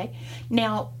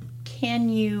 Now, can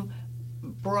you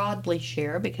broadly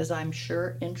share, because I'm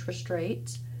sure interest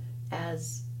rates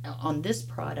as on this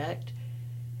product,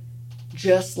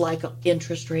 just like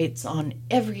interest rates on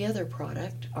every other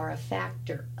product, are a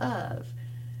factor of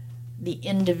the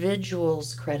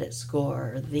individual's credit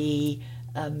score, the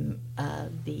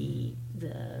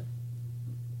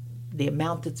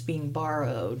amount that's being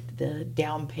borrowed, the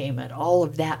down payment, all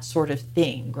of that sort of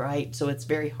thing, right? So it's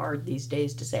very hard these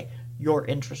days to say, your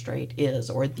interest rate is,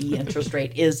 or the interest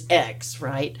rate is X,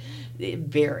 right? It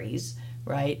varies,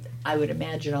 right? I would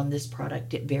imagine on this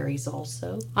product it varies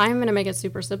also. I'm going to make it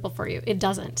super simple for you. It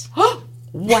doesn't.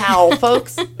 Wow,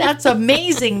 folks, that's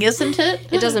amazing, isn't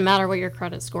it? It doesn't matter what your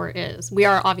credit score is. We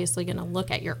are obviously going to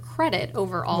look at your credit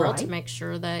overall Right. to make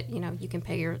sure that, you can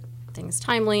pay your things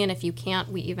timely, and if you can't,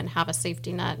 we even have a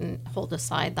safety net and hold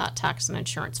aside that tax and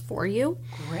insurance for you.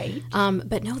 Great.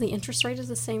 But no, the interest rate is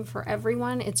the same for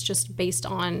everyone. It's just based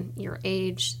on your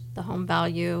age, the home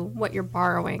value, what you're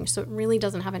borrowing. So it really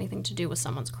doesn't have anything to do with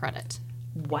someone's credit.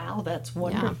 Wow, that's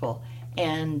wonderful.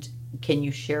 And can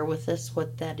you share with us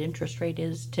what that interest rate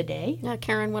is today? Yeah,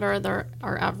 Karen, what are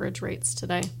our average rates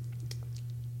today?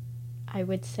 I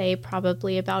would say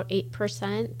probably about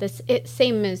 8%.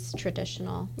 Same as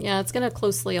traditional. Yeah, it's going to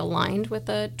closely aligned with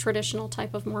a traditional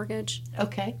type of mortgage.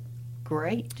 Okay,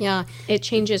 great. Yeah. It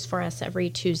changes for us every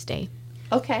Tuesday.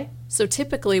 Okay. So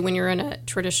typically when you're in a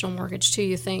traditional mortgage too,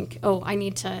 you think, oh, I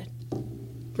need to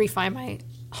refi my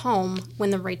home when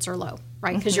the rates are low,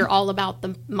 right? Because you're all about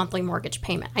the monthly mortgage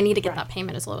payment. I need to get that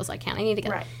payment as low as I can. I need to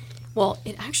get Right. Well,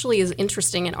 it actually is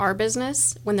interesting in our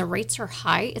business. When the rates are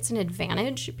high, it's an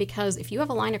advantage because if you have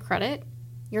a line of credit,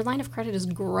 your line of credit is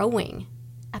growing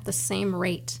at the same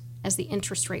rate as the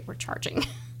interest rate we're charging.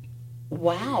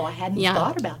 Wow, I hadn't Yeah.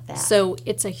 thought about that. So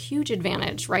it's a huge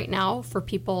advantage right now for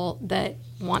people that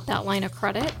want that line of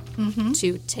credit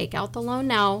to take out the loan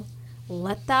now,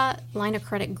 let that line of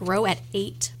credit grow at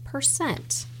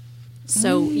 8%.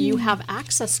 So you have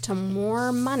access to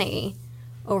more money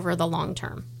over the long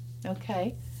term.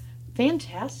 Okay,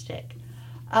 fantastic.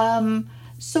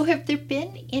 So have there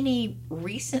been any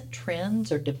recent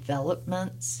trends or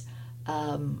developments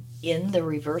in the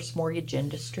reverse mortgage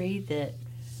industry that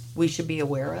we should be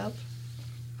aware of?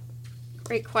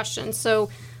 Great question.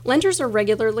 So lenders are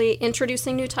regularly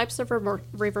introducing new types of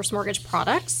reverse mortgage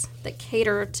products that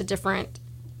cater to different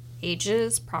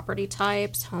ages, property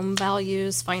types, home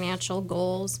values, financial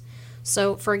goals.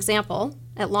 So, for example,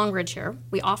 at Longbridge here,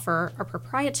 we offer a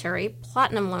proprietary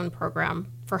platinum loan program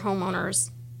for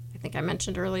homeowners, I think I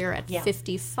mentioned earlier, at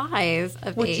 55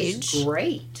 of Which age. is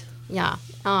great. Yeah.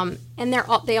 And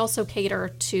they also cater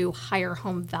to higher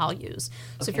home values.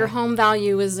 So if your home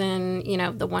value is in,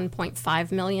 the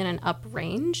 1.5 million and up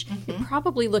range, you're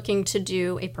probably looking to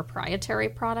do a proprietary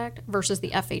product versus the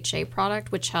FHA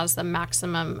product, which has the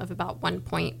maximum of about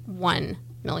 $1.1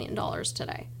 million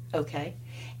today. Okay.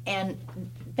 And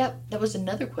that was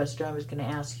another question I was going to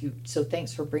ask you. So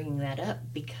thanks for bringing that up,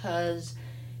 because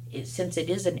since it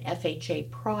is an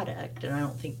FHA product, and I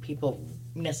don't think people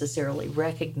necessarily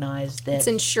recognize that it's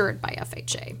insured by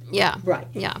FHA. Yeah. Right.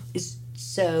 Yeah.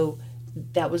 So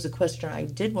that was a question I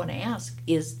did want to ask,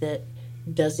 is that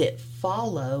does it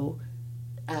follow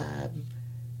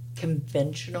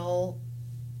conventional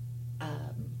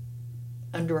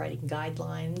underwriting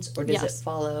guidelines, or does it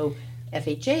follow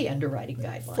FHA underwriting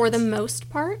guidelines? For the most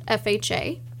part,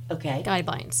 FHA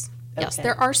guidelines. Yes, Okay.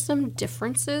 there are some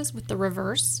differences with the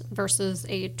reverse versus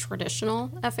a traditional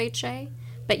FHA.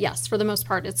 But yes, for the most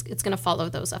part, it's going to follow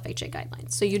those FHA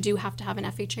guidelines. So you do have to have an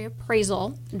FHA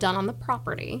appraisal done on the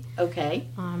property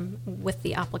with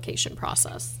the application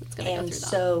process. It's going to go through that.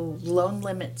 So loan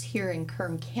limits here in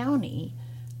Kern County,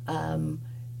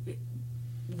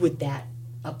 would that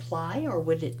apply, or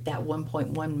would it that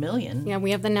 1.1 million? Yeah,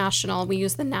 we use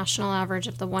the national average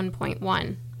of the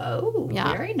 1.1. Oh,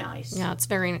 Yeah. very nice. Yeah, it's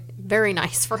very, very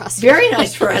nice for us. Very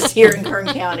nice for us here in Kern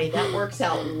County. That works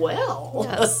out well.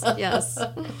 Yes.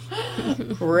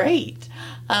 Great.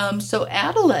 So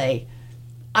Adelaide,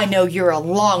 I know you're a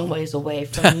long ways away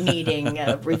from needing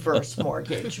a reverse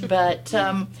mortgage, but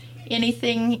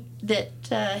anything that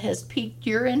has piqued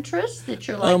your interest that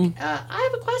you're like, I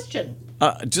have a question?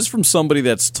 Just from somebody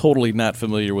that's totally not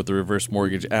familiar with the reverse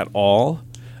mortgage at all,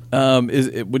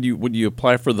 when you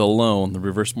apply for the loan, the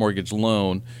reverse mortgage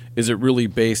loan, is it really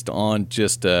based on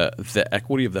just the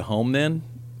equity of the home then,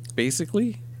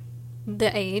 basically?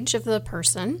 The age of the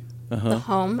person, the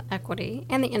home equity,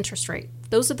 and the interest rate.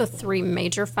 Those are the three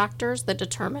major factors that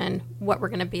determine what we're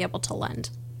going to be able to lend.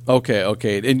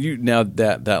 Okay. And you now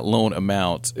that loan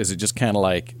amount, is it just kind of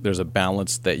like there's a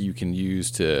balance that you can use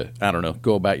to, I don't know,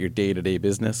 go about your day-to-day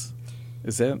business?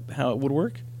 Is that how it would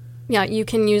work? Yeah, you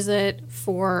can use it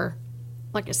for,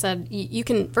 like I said, you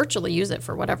can virtually use it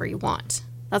for whatever you want.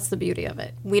 That's the beauty of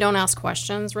it. We don't ask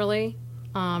questions, really,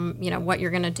 what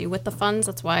you're going to do with the funds.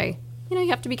 That's why, you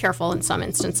have to be careful in some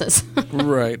instances.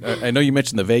 Right. I know you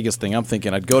mentioned the Vegas thing. I'm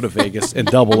thinking I'd go to Vegas and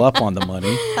double up on the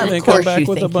money. And then come back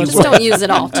with a bunch Just don't use it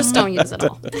all. Just don't use it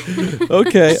all.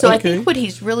 Okay. So I think what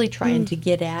he's really trying to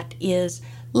get at is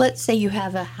let's say you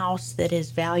have a house that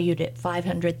is valued at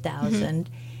 $500,000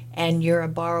 and you're a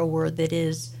borrower that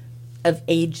is of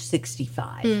age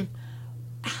 65.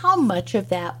 How much of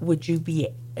that would you be,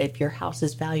 if your house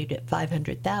is valued at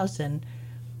 $500,000,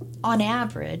 on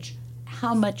average,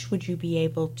 how much would you be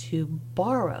able to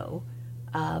borrow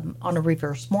on a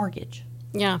reverse mortgage?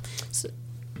 Yeah. So,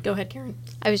 go ahead, Karen.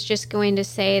 I was just going to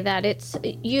say that it's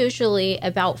usually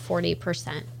about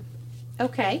 40%.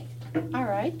 Okay. All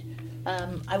right.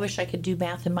 I wish I could do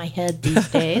math in my head these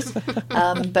days.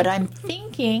 But I'm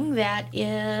thinking that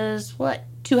is, what,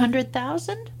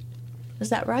 200,000? Is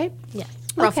that right? Yes.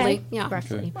 Roughly, Okay. yeah.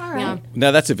 Roughly. All right. Yeah.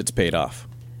 Now that's if it's paid off.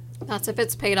 That's if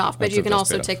it's paid off, but That's you if can it's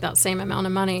also paid off. take that same amount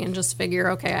of money and just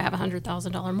figure, okay, I have a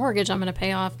 $100,000 mortgage I'm going to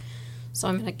pay off, so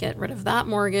I'm going to get rid of that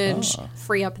mortgage,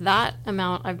 free up that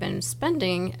amount I've been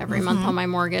spending every month on my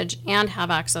mortgage, and have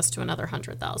access to another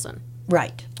 $100,000.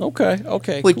 Right.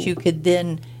 Okay. Which cool. you could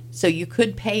then, so you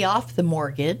could pay off the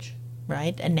mortgage,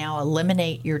 right, and now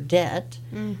eliminate your debt.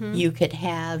 You could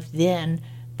have then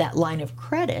that line of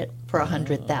credit for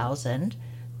 $100,000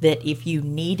 that if you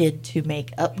needed to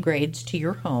make upgrades to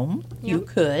your home, you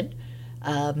could.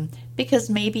 Because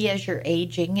maybe as you're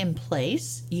aging in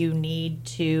place, you need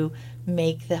to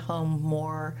make the home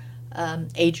more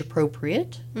age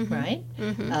appropriate, right?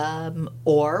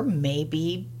 Or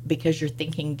maybe because you're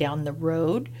thinking down the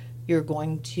road, you're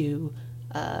going to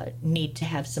need to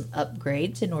have some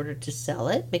upgrades in order to sell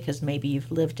it, because maybe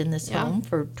you've lived in this home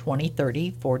for 20,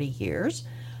 30, 40 years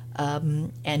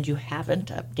and you haven't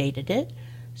updated it.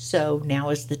 So now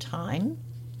is the time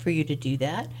for you to do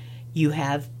that. You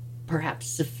have perhaps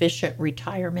sufficient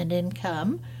retirement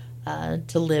income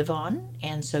to live on,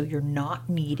 and so you're not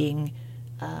needing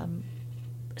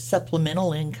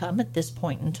supplemental income at this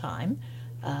point in time.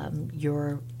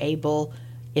 You're able,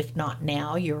 if not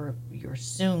now, you're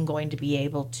soon going to be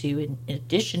able to, in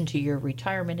addition to your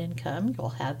retirement income, you'll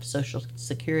have Social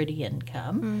Security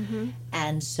income.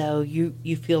 And so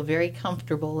you feel very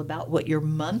comfortable about what your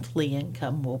monthly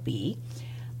income will be.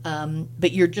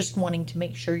 But you're just wanting to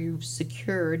make sure you've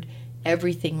secured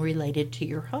everything related to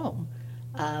your home.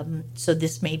 So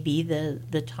this may be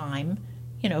the time,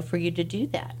 for you to do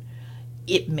that.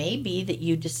 It may be that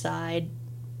you decide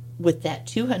with that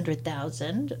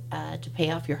 $200,000 to pay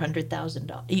off your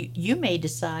 $100,000. You may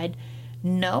decide,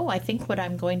 no, I think what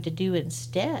I'm going to do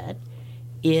instead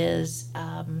is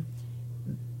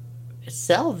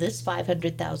sell this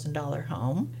 $500,000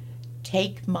 home,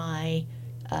 take my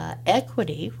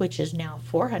equity, which is now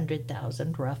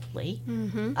 $400,000 roughly,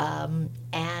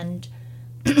 and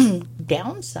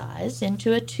downsize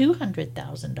into a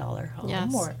 $200,000 home.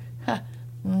 Yes. Or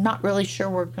I'm not really sure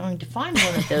we're going to find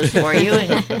one of those for you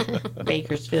in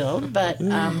Bakersfield, but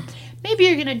maybe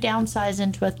you're going to downsize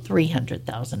into a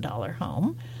 $300,000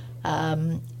 home.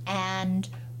 And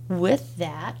with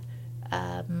that,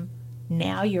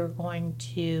 now you're going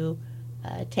to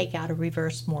take out a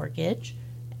reverse mortgage,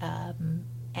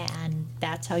 and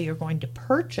that's how you're going to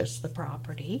purchase the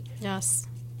property. Yes.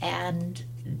 And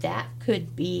that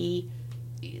could be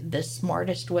the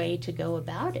smartest way to go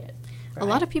about it. A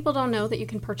lot of people don't know that you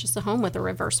can purchase a home with a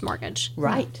reverse mortgage.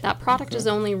 Right. That product has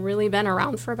only really been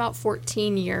around for about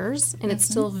 14 years, and it's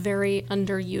still very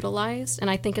underutilized. And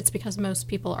I think it's because most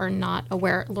people are not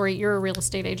aware. Lori, you're a real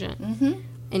estate agent,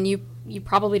 and you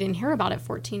probably didn't hear about it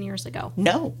 14 years ago.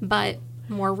 No. But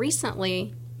more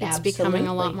recently, it's becoming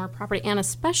a lot Absolutely. more property, and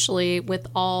especially with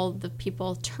all the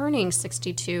people turning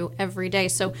 62 every day.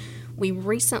 So we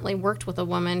recently worked with a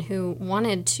woman who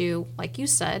wanted to, like you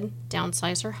said,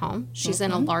 downsize her home. She's in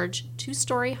a large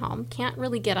 2-story home, can't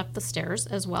really get up the stairs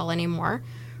as well anymore.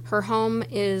 Her home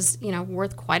is,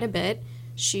 worth quite a bit.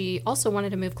 She also wanted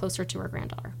to move closer to her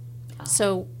granddaughter.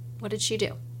 So what did she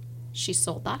do? She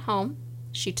sold that home.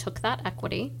 She took that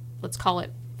equity, let's call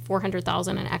it $400,000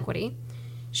 in equity.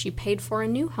 She paid for a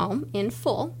new home in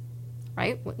full,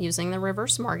 right, using the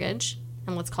reverse mortgage,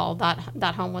 and let's call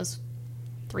that home was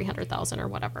 $300,000 or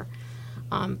whatever.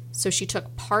 So she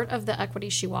took part of the equity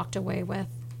she walked away with,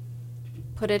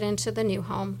 put it into the new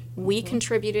home. We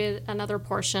contributed another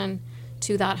portion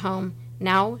to that home.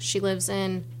 Now she lives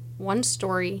in 1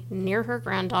 story near her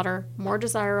granddaughter, more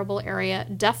desirable area,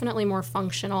 definitely more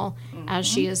functional as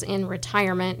she is in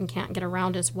retirement and can't get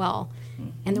around as well.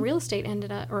 And the real estate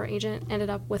agent ended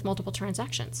up with multiple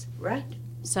transactions. Right.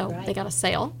 So Right. they got a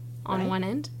sale on Right. one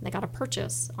end, they got a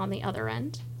purchase on the other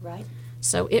end. Right.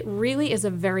 So it really is a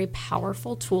very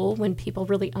powerful tool when people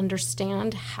really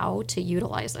understand how to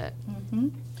utilize it.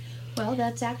 Well,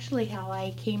 that's actually how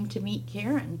I came to meet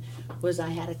Karen. Was I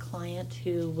had a client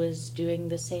who was doing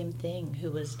the same thing,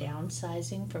 who was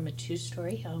downsizing from a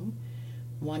 2-story home,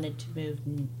 wanted to move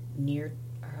near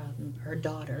her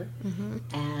daughter,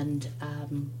 and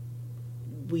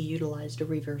we utilized a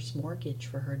reverse mortgage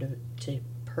for her to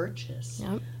purchase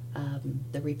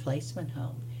the replacement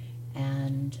home.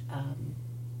 And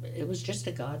it was just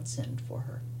a godsend for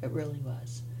her. It really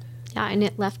was. Yeah, and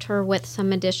it left her with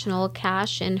some additional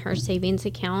cash in her savings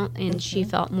account, and she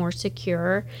felt more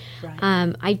secure.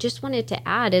 Right. I just wanted to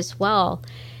add as well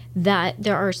that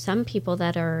there are some people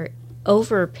that are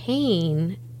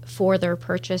overpaying for their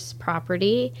purchase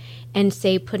property and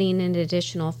say putting an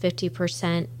additional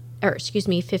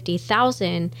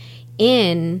 50,000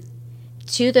 in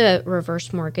to the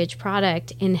reverse mortgage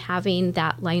product and having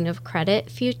that line of credit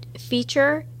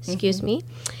feature,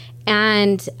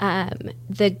 And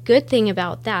the good thing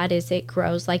about that is it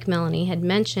grows, like Melanie had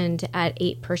mentioned, at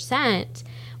 8%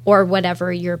 or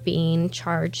whatever you're being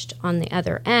charged on the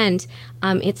other end.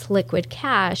 It's liquid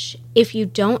cash. If you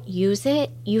don't use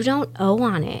it, you don't owe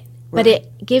on it. But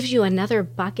it gives you another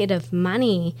bucket of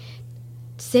money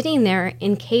sitting there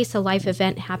in case a life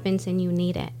event happens and you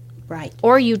need it. Right.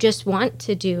 Or you just want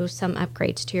to do some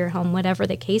upgrades to your home, whatever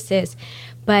the case is.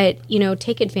 But,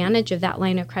 take advantage of that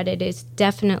line of credit is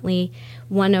definitely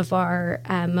one of our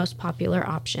most popular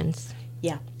options.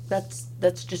 Yeah, that's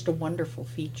just a wonderful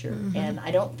feature. And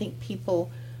I don't think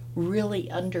people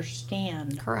really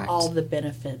understand all the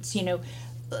benefits.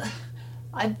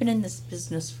 I've been in this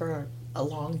business for a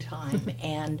long time,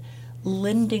 and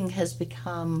lending has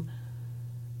become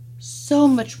so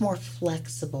much more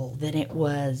flexible than it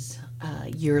was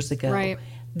years ago. Right.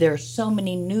 There are so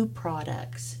many new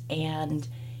products, and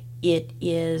it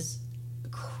is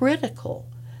critical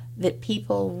that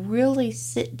people really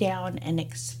sit down and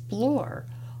explore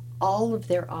all of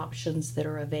their options that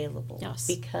are available. Yes.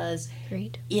 Because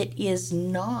Agreed. it is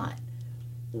not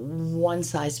one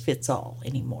size fits all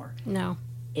anymore. No.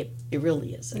 It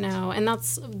really isn't. No, and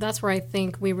that's where I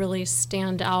think we really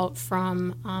stand out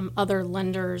from other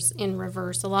lenders in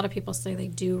reverse. A lot of people say they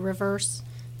do reverse.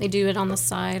 They do it on the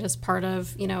side as part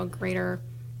of, a greater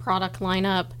product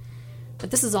lineup.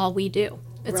 But this is all we do.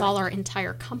 It's all our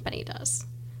entire company does.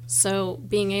 So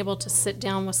being able to sit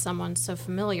down with someone so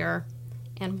familiar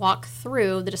and walk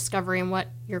through the discovery and what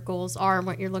your goals are and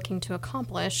what you're looking to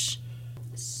accomplish.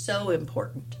 So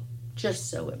important. Just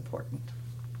so important.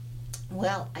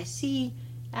 Well, I see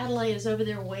Adelaide is over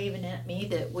there waving at me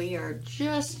that we are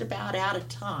just about out of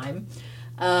time.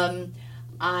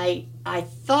 I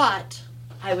thought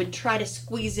I would try to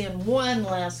squeeze in one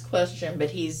last question, but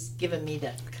he's given me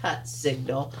the cut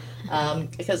signal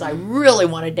because I really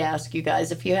wanted to ask you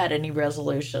guys if you had any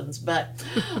resolutions, but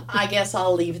I guess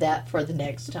I'll leave that for the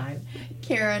next time.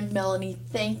 Karen, Melanie,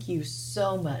 thank you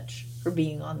so much for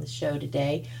being on the show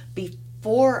today.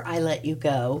 Before I let you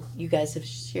go, you guys have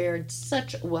shared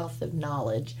such a wealth of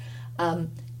knowledge.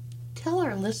 Tell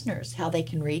our listeners how they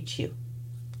can reach you.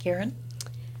 Karen?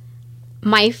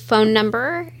 My phone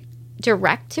number,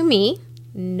 direct to me,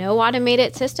 no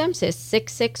automated systems, is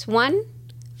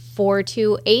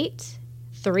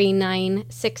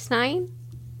 661-428-3969.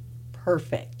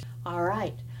 Perfect. All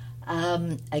right.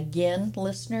 Again,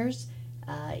 listeners,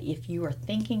 if you are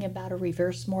thinking about a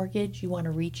reverse mortgage, you want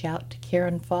to reach out to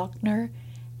Karen Faulkner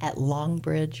at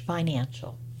Longbridge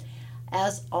Financial.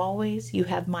 As always, you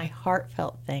have my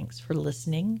heartfelt thanks for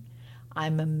listening.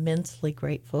 I'm immensely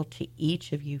grateful to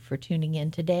each of you for tuning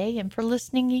in today and for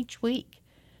listening each week.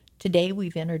 Today,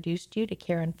 we've introduced you to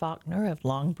Karen Faulkner of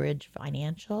Longbridge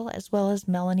Financial, as well as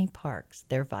Melanie Parks,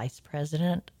 their Vice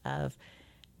President of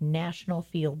National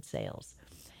Field Sales.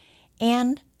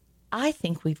 And I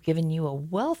think we've given you a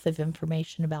wealth of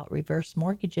information about reverse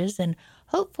mortgages and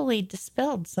hopefully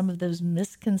dispelled some of those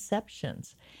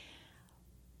misconceptions.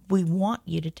 We want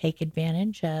you to take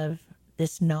advantage of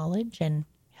this knowledge and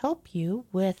help you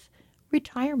with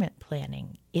retirement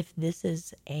planning if this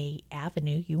is an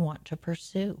avenue you want to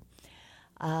pursue.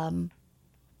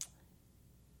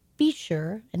 Be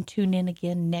sure and tune in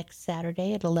again next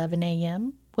Saturday at 11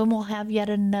 a.m. when we'll have yet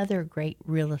another great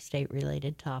real estate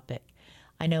related topic.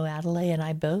 I know Adelaide and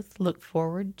I both look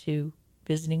forward to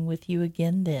visiting with you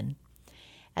again then.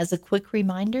 As a quick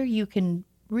reminder, you can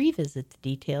revisit the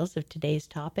details of today's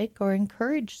topic or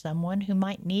encourage someone who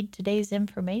might need today's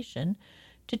information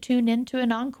to tune into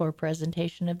an encore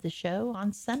presentation of the show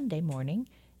on Sunday morning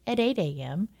at 8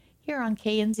 a.m. here on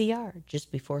KNZR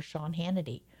just before Sean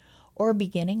Hannity, or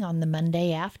beginning on the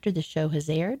Monday after the show has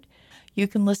aired. You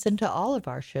can listen to all of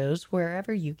our shows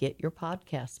wherever you get your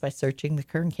podcasts by searching the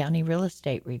Kern County Real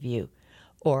Estate Review.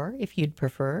 Or, if you'd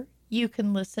prefer, you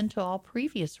can listen to all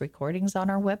previous recordings on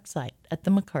our website at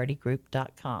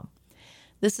themccardygroup.com.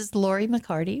 This is Lori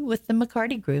McCarty with the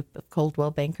McCarty Group of Coldwell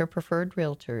Banker Preferred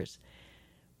Realtors,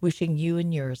 wishing you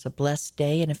and yours a blessed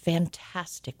day and a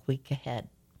fantastic week ahead.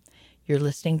 You're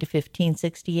listening to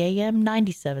 1560 AM,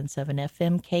 97.7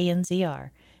 FM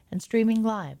KNZR, and streaming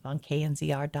live on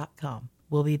knzr.com.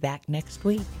 We'll be back next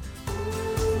week.